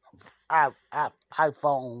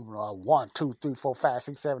iPhone 1, 2, 3, 4, 5,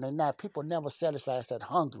 6, 7, 8, 9. People never satisfied that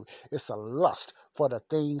hungry. It's a lust for the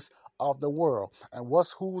things of the world. And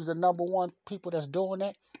who's the number one people that's doing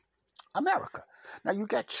that? America. Now you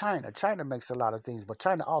got China. China makes a lot of things, but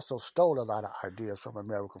China also stole a lot of ideas from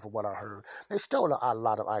America, from what I heard. They stole a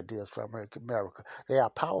lot of ideas from America. They are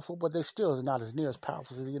powerful, but they still is not as near as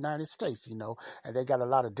powerful as the United States, and they got a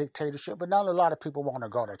lot of dictatorship, but not a lot of people want to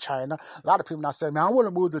go to China. A lot of people not saying, man, I want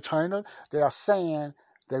to move to China. They are saying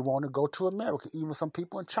they want to go to America. Even some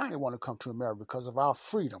people in China want to come to America because of our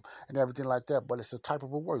freedom and everything like that. But it's a type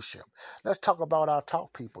of a worship. Let's talk about our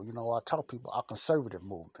talk people. Our talk people are conservative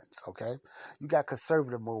movements, okay? You got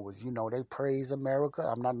conservative movements. They praise America.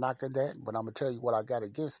 I'm not knocking that, but I'm going to tell you what I got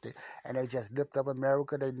against it. And they just lift up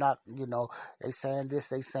America. They not, they saying this,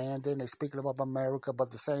 they saying that, they speaking about America, but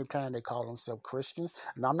at the same time, they call themselves Christians.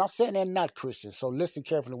 And I'm not saying they're not Christians, so listen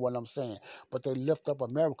carefully to what I'm saying. But they lift up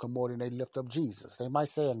America more than they lift up Jesus. They might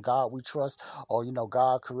say, in God we trust, or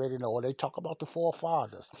God created, or they talk about the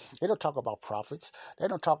forefathers. They don't talk about prophets. They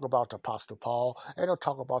don't talk about the Apostle Paul. They don't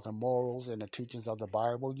talk about the morals and the teachings of the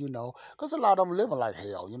Bible, because a lot of them living like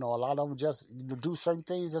hell. A lot of them just do certain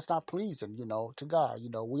things that's not pleasing, to God.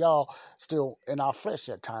 We all still in our flesh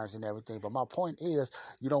at times and everything. But my point is,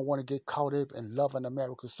 you don't want to get caught up in loving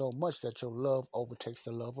America so much that your love overtakes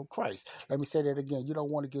the love of Christ. Let me say that again. You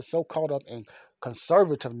don't want to get so caught up in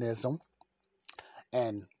conservatism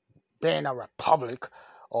and being a republic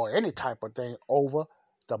or any type of thing over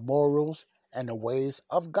the morals and the ways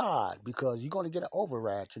of God, because you're going to get an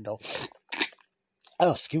override,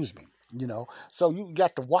 Oh, excuse me, So you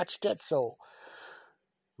got to watch that. So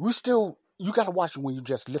you got to watch it when you're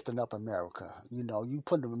just lifting up America. You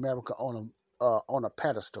putting America on a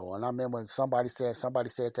pedestal. And I remember when somebody said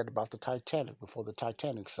that about the Titanic before the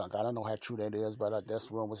Titanic sunk. I don't know how true that is, but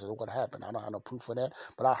that's rumors of what happened. I don't have no proof of that,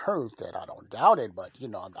 but I heard that. I don't doubt it, but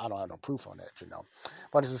I don't have no proof on that.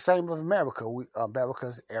 But it's the same with America.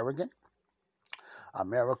 America's arrogant.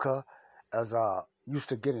 America is used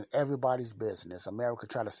to get in everybody's business. America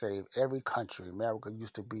trying to save every country.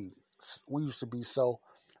 We used to be so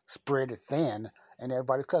spread thin in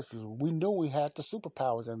everybody's countries. We knew we had the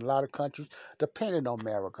superpowers, and a lot of countries depended on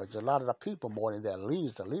America. A lot of the people, more than their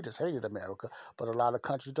leaders, the leaders hated America, but a lot of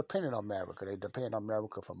countries depended on America. They depend on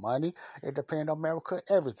America for money. They depend on America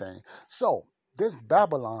for everything. So this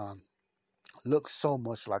Babylon looks so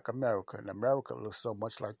much like America, and America looks so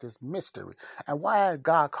much like this mystery. And why did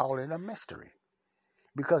God call it a mystery?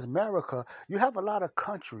 Because America, you have a lot of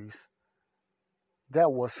countries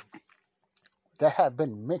that have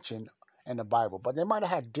been mentioned in the Bible, but they might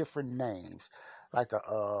have had different names, like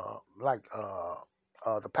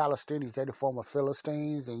the Palestinians, they the former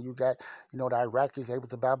Philistines, and you got, the Iraqis, they was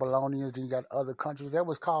the Babylonians, then you got other countries. That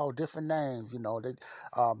was called different names, They,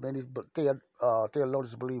 many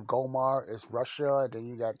theologians believe Gomar is Russia, and then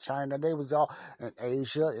you got China. They was all in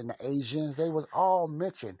Asia, and the Asians, they was all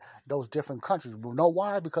mentioned, those different countries. You know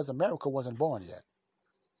why? Because America wasn't born yet.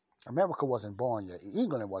 America wasn't born yet.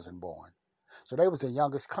 England wasn't born. So they was the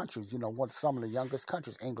youngest countries, some of the youngest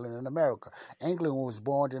countries, England and America. England was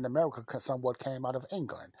born in America, somewhat came out of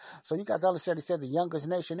England. So you got to understand, he said the youngest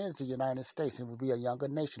nation is the United States. It would be a younger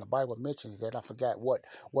nation. The Bible mentions that. I forgot what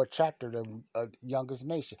chapter the youngest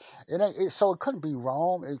nation. So it couldn't be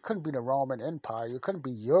Rome. It couldn't be the Roman Empire. It couldn't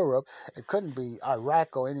be Europe. It couldn't be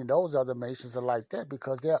Iraq or any of those other nations are like that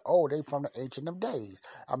because they from the ancient of days.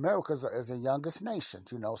 America is the youngest nation,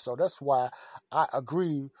 So that's why I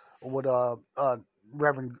agree with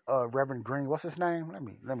Reverend Green. What's his name? Let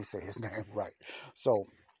me say his name right. So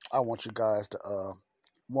I want you guys to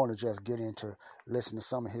want to just get into listen to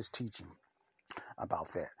some of his teaching about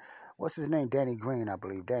that. What's his name? Danny Green, I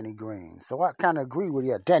believe. Danny Green. So I kind of agree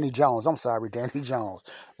with Danny Jones. I'm sorry, Danny Jones.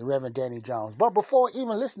 The Reverend Danny Jones. But before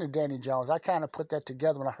even listening to Danny Jones, I kind of put that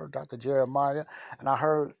together when I heard Dr. Jeremiah and I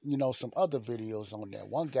heard, some other videos on there.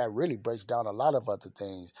 One guy really breaks down a lot of other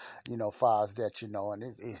things, far as that, and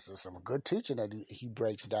it's some good teaching that he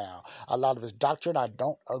breaks down. A lot of his doctrine I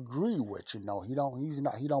don't agree with, he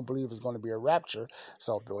don't believe it's going to be a rapture.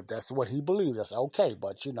 So that's what he believes. That's okay.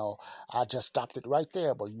 But, I just stopped it right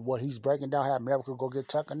there. But what he's breaking down how America go get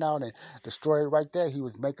taken out and destroyed right there, he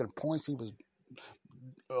was making points. He was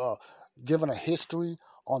giving a history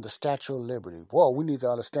on the Statue of Liberty. Well, we need to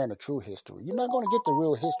understand the true history. You're not going to get the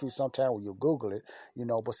real history sometime when you Google it,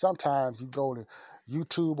 but sometimes you go to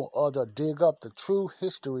YouTube or other, dig up the true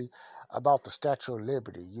history about the Statue of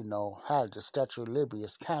Liberty, how the Statue of Liberty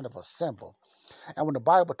is kind of a symbol. And when the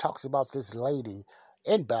Bible talks about this lady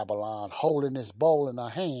in Babylon holding this bowl in her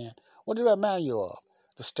hand, what did that remind you of?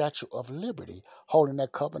 The Statue of Liberty, holding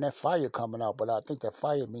that cup and that fire coming out. But I think that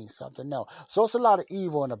fire means something else. So it's a lot of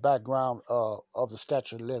evil in the background of the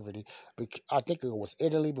Statue of Liberty. I think it was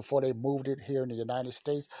Italy before they moved it here in the United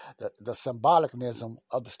States. The symbolicnism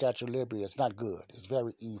of the Statue of Liberty is not good. It's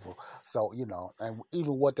very evil. So, and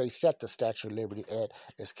even what they set the Statue of Liberty at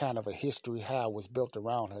is kind of a history how it was built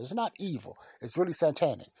around her. It's not evil. It's really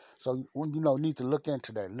satanic. So, need to look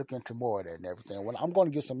into that, look into more of that and everything. Well, I'm going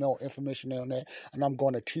to get some more information on that, and I'm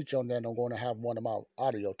going to teach on that, and I'm going to have one of my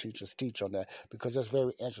audio teachers teach on that because that's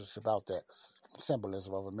very interesting about that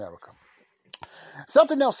symbolism of America.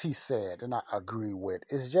 Something else he said, and I agree with,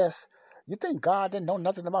 is just, you think God didn't know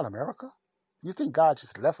nothing about America? You think God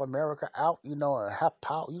just left America out, and have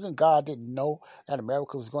power? You think God didn't know that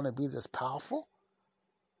America was going to be this powerful?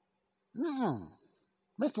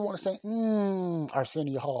 Make you want to say,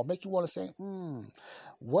 Arsenio Hall. Make you want to say,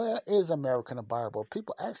 where is America in the Bible?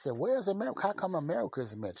 People ask that, where is America? How come America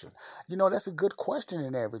is mentioned? That's a good question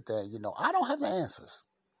and everything. I don't have the answers.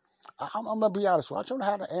 I'm going to be honest with you. I don't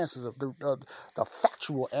have the answers of the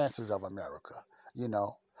factual answers of America.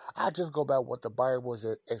 I just go by what the Bible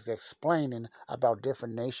is explaining about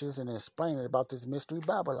different nations and explaining about this mystery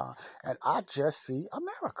Babylon. And I just see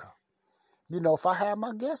America. If I had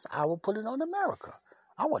my guess, I would put it on America.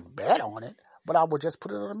 I wouldn't bet on it, but I would just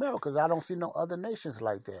put it on America because I don't see no other nations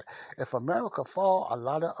like that. If America fall, a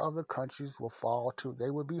lot of other countries will fall too.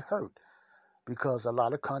 They would be hurt because a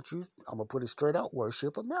lot of countries, I'm going to put it straight out,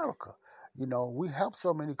 worship America. We help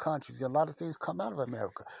so many countries, and a lot of things come out of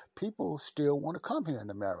America. People still want to come here in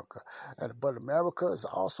America. But America is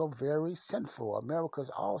also very sinful. America is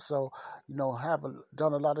also,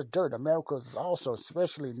 done a lot of dirt. America is also,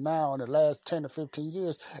 especially now in the last 10 to 15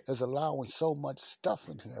 years, is allowing so much stuff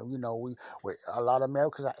in here. A lot of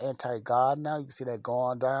Americans are anti-God now. You can see that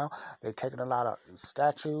going down. They're taking a lot of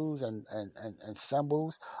statues and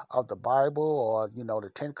symbols of the Bible or, the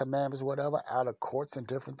Ten Commandments, whatever, out of courts and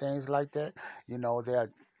different things like that.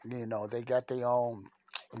 They got their own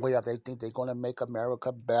way of they think they're going to make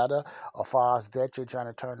America better. As far as that, you're trying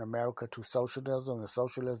to turn America to socialism, and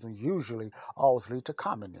socialism usually always leads to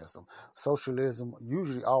communism. Socialism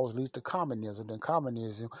usually always leads to communism, and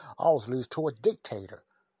communism always leads to a dictator.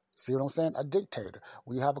 See what I'm saying? A dictator.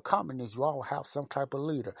 When you have a communist, you all have some type of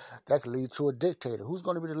leader. That's lead to a dictator. Who's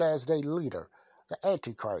going to be the last day leader? The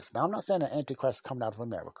Antichrist. Now, I'm not saying the Antichrist is coming out of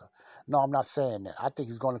America. No, I'm not saying that. I think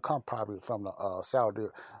he's going to come probably from the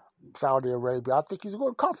Saudi Arabia. I think he's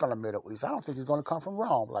going to come from the Middle East. I don't think he's going to come from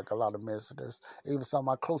Rome, like a lot of ministers. Even some of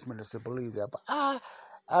my close ministers believe that. But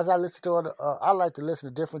as I listen to it, I like to listen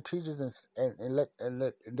to different teachers and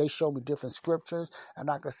they show me different scriptures, and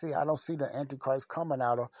I can see I don't see the Antichrist coming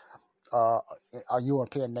out a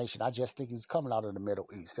European nation. I just think he's coming out of the Middle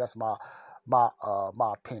East. That's my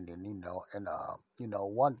opinion, And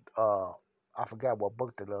one I forgot what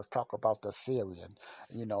book that was talk about the Syrian.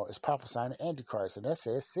 It's prophesying the Antichrist, and that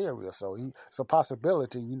says Syria. So it's a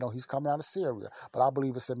possibility. He's coming out of Syria, but I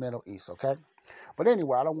believe it's the Middle East. Okay. But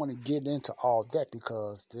anyway, I don't want to get into all that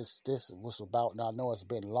because this was about. Now I know it's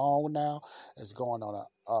been long now. It's going on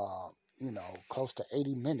close to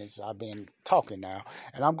 80 minutes I've been talking now.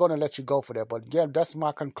 And I'm going to let you go for that. But again, that's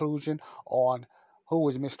my conclusion on who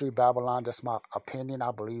is Mystery Babylon. That's my opinion.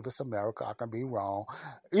 I believe it's America. I can be wrong.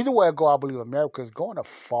 Either way I go, I believe America is going to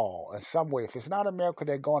fall in some way. If it's not America,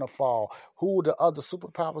 they're going to fall. Who the other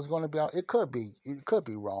superpower is going to be? It could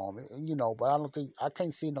be wrong, but I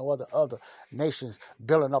can't see no other nations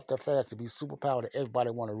building up that fast to be superpower that everybody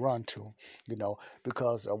want to run to,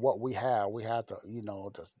 because of what we have. We have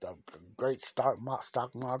the great stock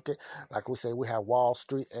market. Like we say, we have Wall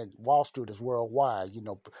Street, and Wall Street is worldwide.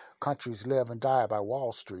 Countries live and die by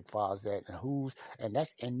Wall Street, far as that, and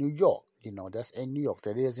that's in New York. That's in New York.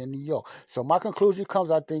 That is in New York. So my conclusion comes,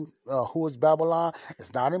 I think, who is Babylon?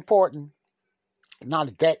 It's not important.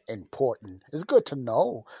 Not that important. It's good to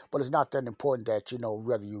know, but it's not that important that,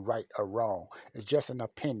 whether you're right or wrong. It's just an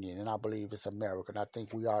opinion, and I believe it's America. And I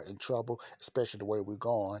think we are in trouble, especially the way we're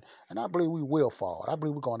going. And I believe we will fall. I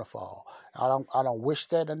believe we're going to fall. I don't wish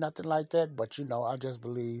that or nothing like that, but, I just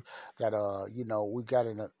believe that,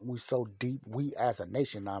 we so deep, we as a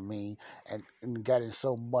nation, and got in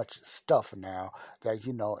so much stuff now that,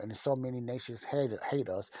 and so many nations hate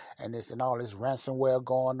us, and all this ransomware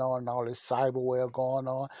going on, and all this cyberware going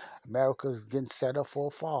on. America's getting set up for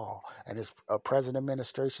a fall, and this present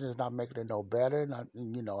administration is not making it no better.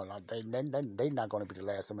 They're not going to be the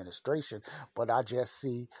last administration, but I just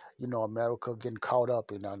see, America getting caught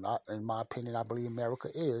up. In my opinion, I believe America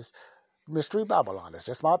is Mystery Babylon. It's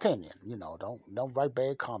just my opinion. Don't write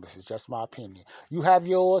bad comments. It's just my opinion. You have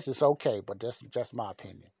yours, it's okay, but that's just my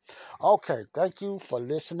opinion. Okay, thank you for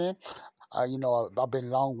listening. I've been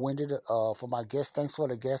long-winded for my guest. Thanks for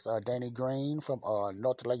the guest, Danny Green from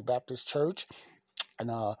North Lake Baptist Church. And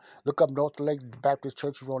look up North Lake Baptist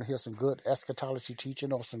Church if you want to hear some good eschatology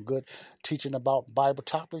teaching or some good teaching about Bible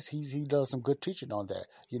topics. He does some good teaching on that,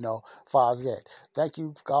 far as that. Thank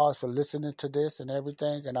you, guys, for listening to this and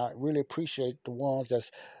everything. And I really appreciate the ones that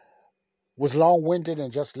was long-winded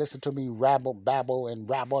and just listen to me babble and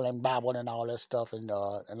all that stuff, and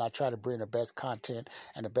I try to bring the best content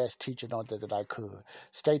and the best teaching on that I could.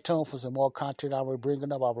 Stay tuned for some more content I will be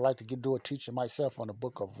bringing up. I would like to do a teaching myself on the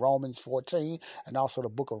book of Romans 14 and also the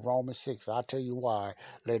book of Romans 6. I'll tell you why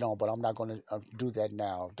later on, but I'm not going to do that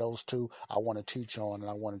now. Those two I want to teach on, and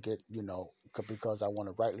I want to get, because I want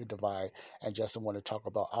to rightly divide and just want to talk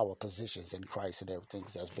about our positions in Christ and everything,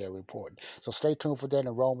 because that's very important. So stay tuned for that in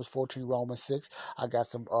Romans 14, Romans 6. I got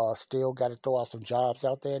some, still got to throw out some jobs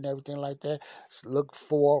out there and everything like that. Look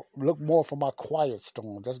more for my quiet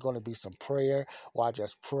storm. There's going to be some prayer where I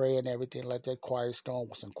just pray and everything like that. Quiet storm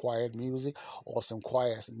with some quiet music or some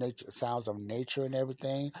quiet sounds of nature and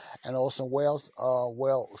everything. And also,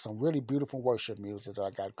 some really beautiful worship music that I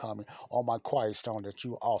got coming on my quiet storm that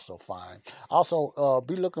you also find. Also,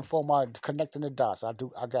 be looking for my Connecting the Dots. I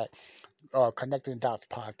got Connecting the Dots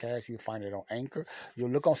podcast. You find it on Anchor. You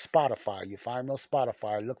look on Spotify. You find me on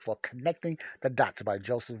Spotify. Look for Connecting the Dots by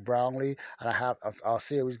Joseph Brownlee. And I have a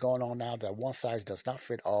series going on now that one size does not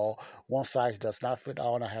fit all. One size does not fit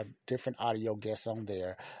all. And I have different audio guests on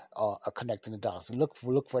there, Connecting the Dots. And look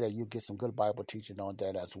for that. You get some good Bible teaching on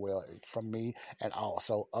that as well from me and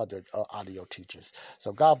also other audio teachers.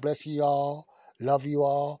 So God bless you all. Love you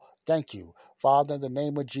all. Thank you. Father, in the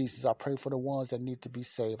name of Jesus, I pray for the ones that need to be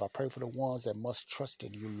saved. I pray for the ones that must trust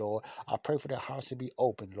in you, Lord. I pray for their hearts to be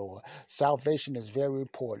open, Lord. Salvation is very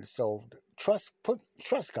important. So trust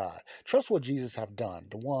God. Trust what Jesus have done.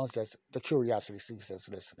 The ones that's the curiosity seeks that's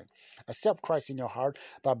listening. Accept Christ in your heart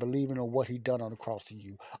by believing on what he done on the cross for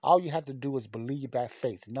you. All you have to do is believe by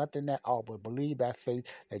faith. Nothing at all, but believe by faith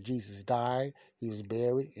that Jesus died, he was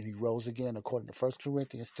buried, and he rose again according to 1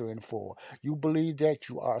 Corinthians 3 and 4. You believe that,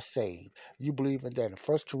 you are saved. You believe in that. In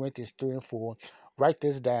 1 Corinthians 3 and 4, write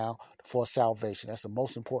this down for salvation. That's the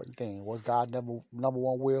most important thing. Was God number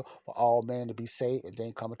one will for all men to be saved and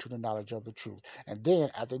then come into the knowledge of the truth. And then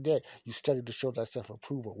after that, you study to show thyself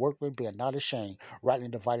approved, a workman being not ashamed, rightly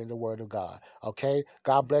dividing the word of God. Okay?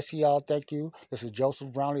 God bless you all. Thank you. This is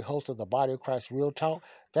Joseph Brownlee, host of the Body of Christ Real Talk.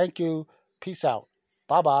 Thank you. Peace out.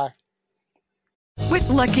 Bye-bye. With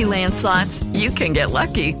Lucky Land Slots, you can get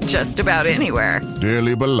lucky just about anywhere.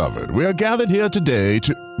 Dearly beloved, we are gathered here today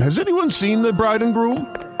to... Has anyone seen the bride and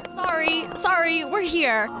groom? Sorry, we're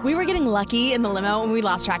here. We were getting lucky in the limo and we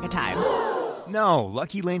lost track of time. No,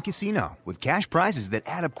 Lucky Land Casino, with cash prizes that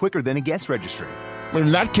add up quicker than a guest registry.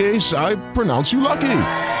 In that case, I pronounce you lucky.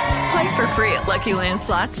 Play for free at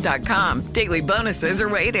LuckyLandSlots.com. Daily bonuses are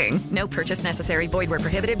waiting. No purchase necessary. Void where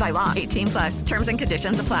prohibited by law. 18+. Terms and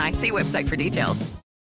conditions apply. See website for details.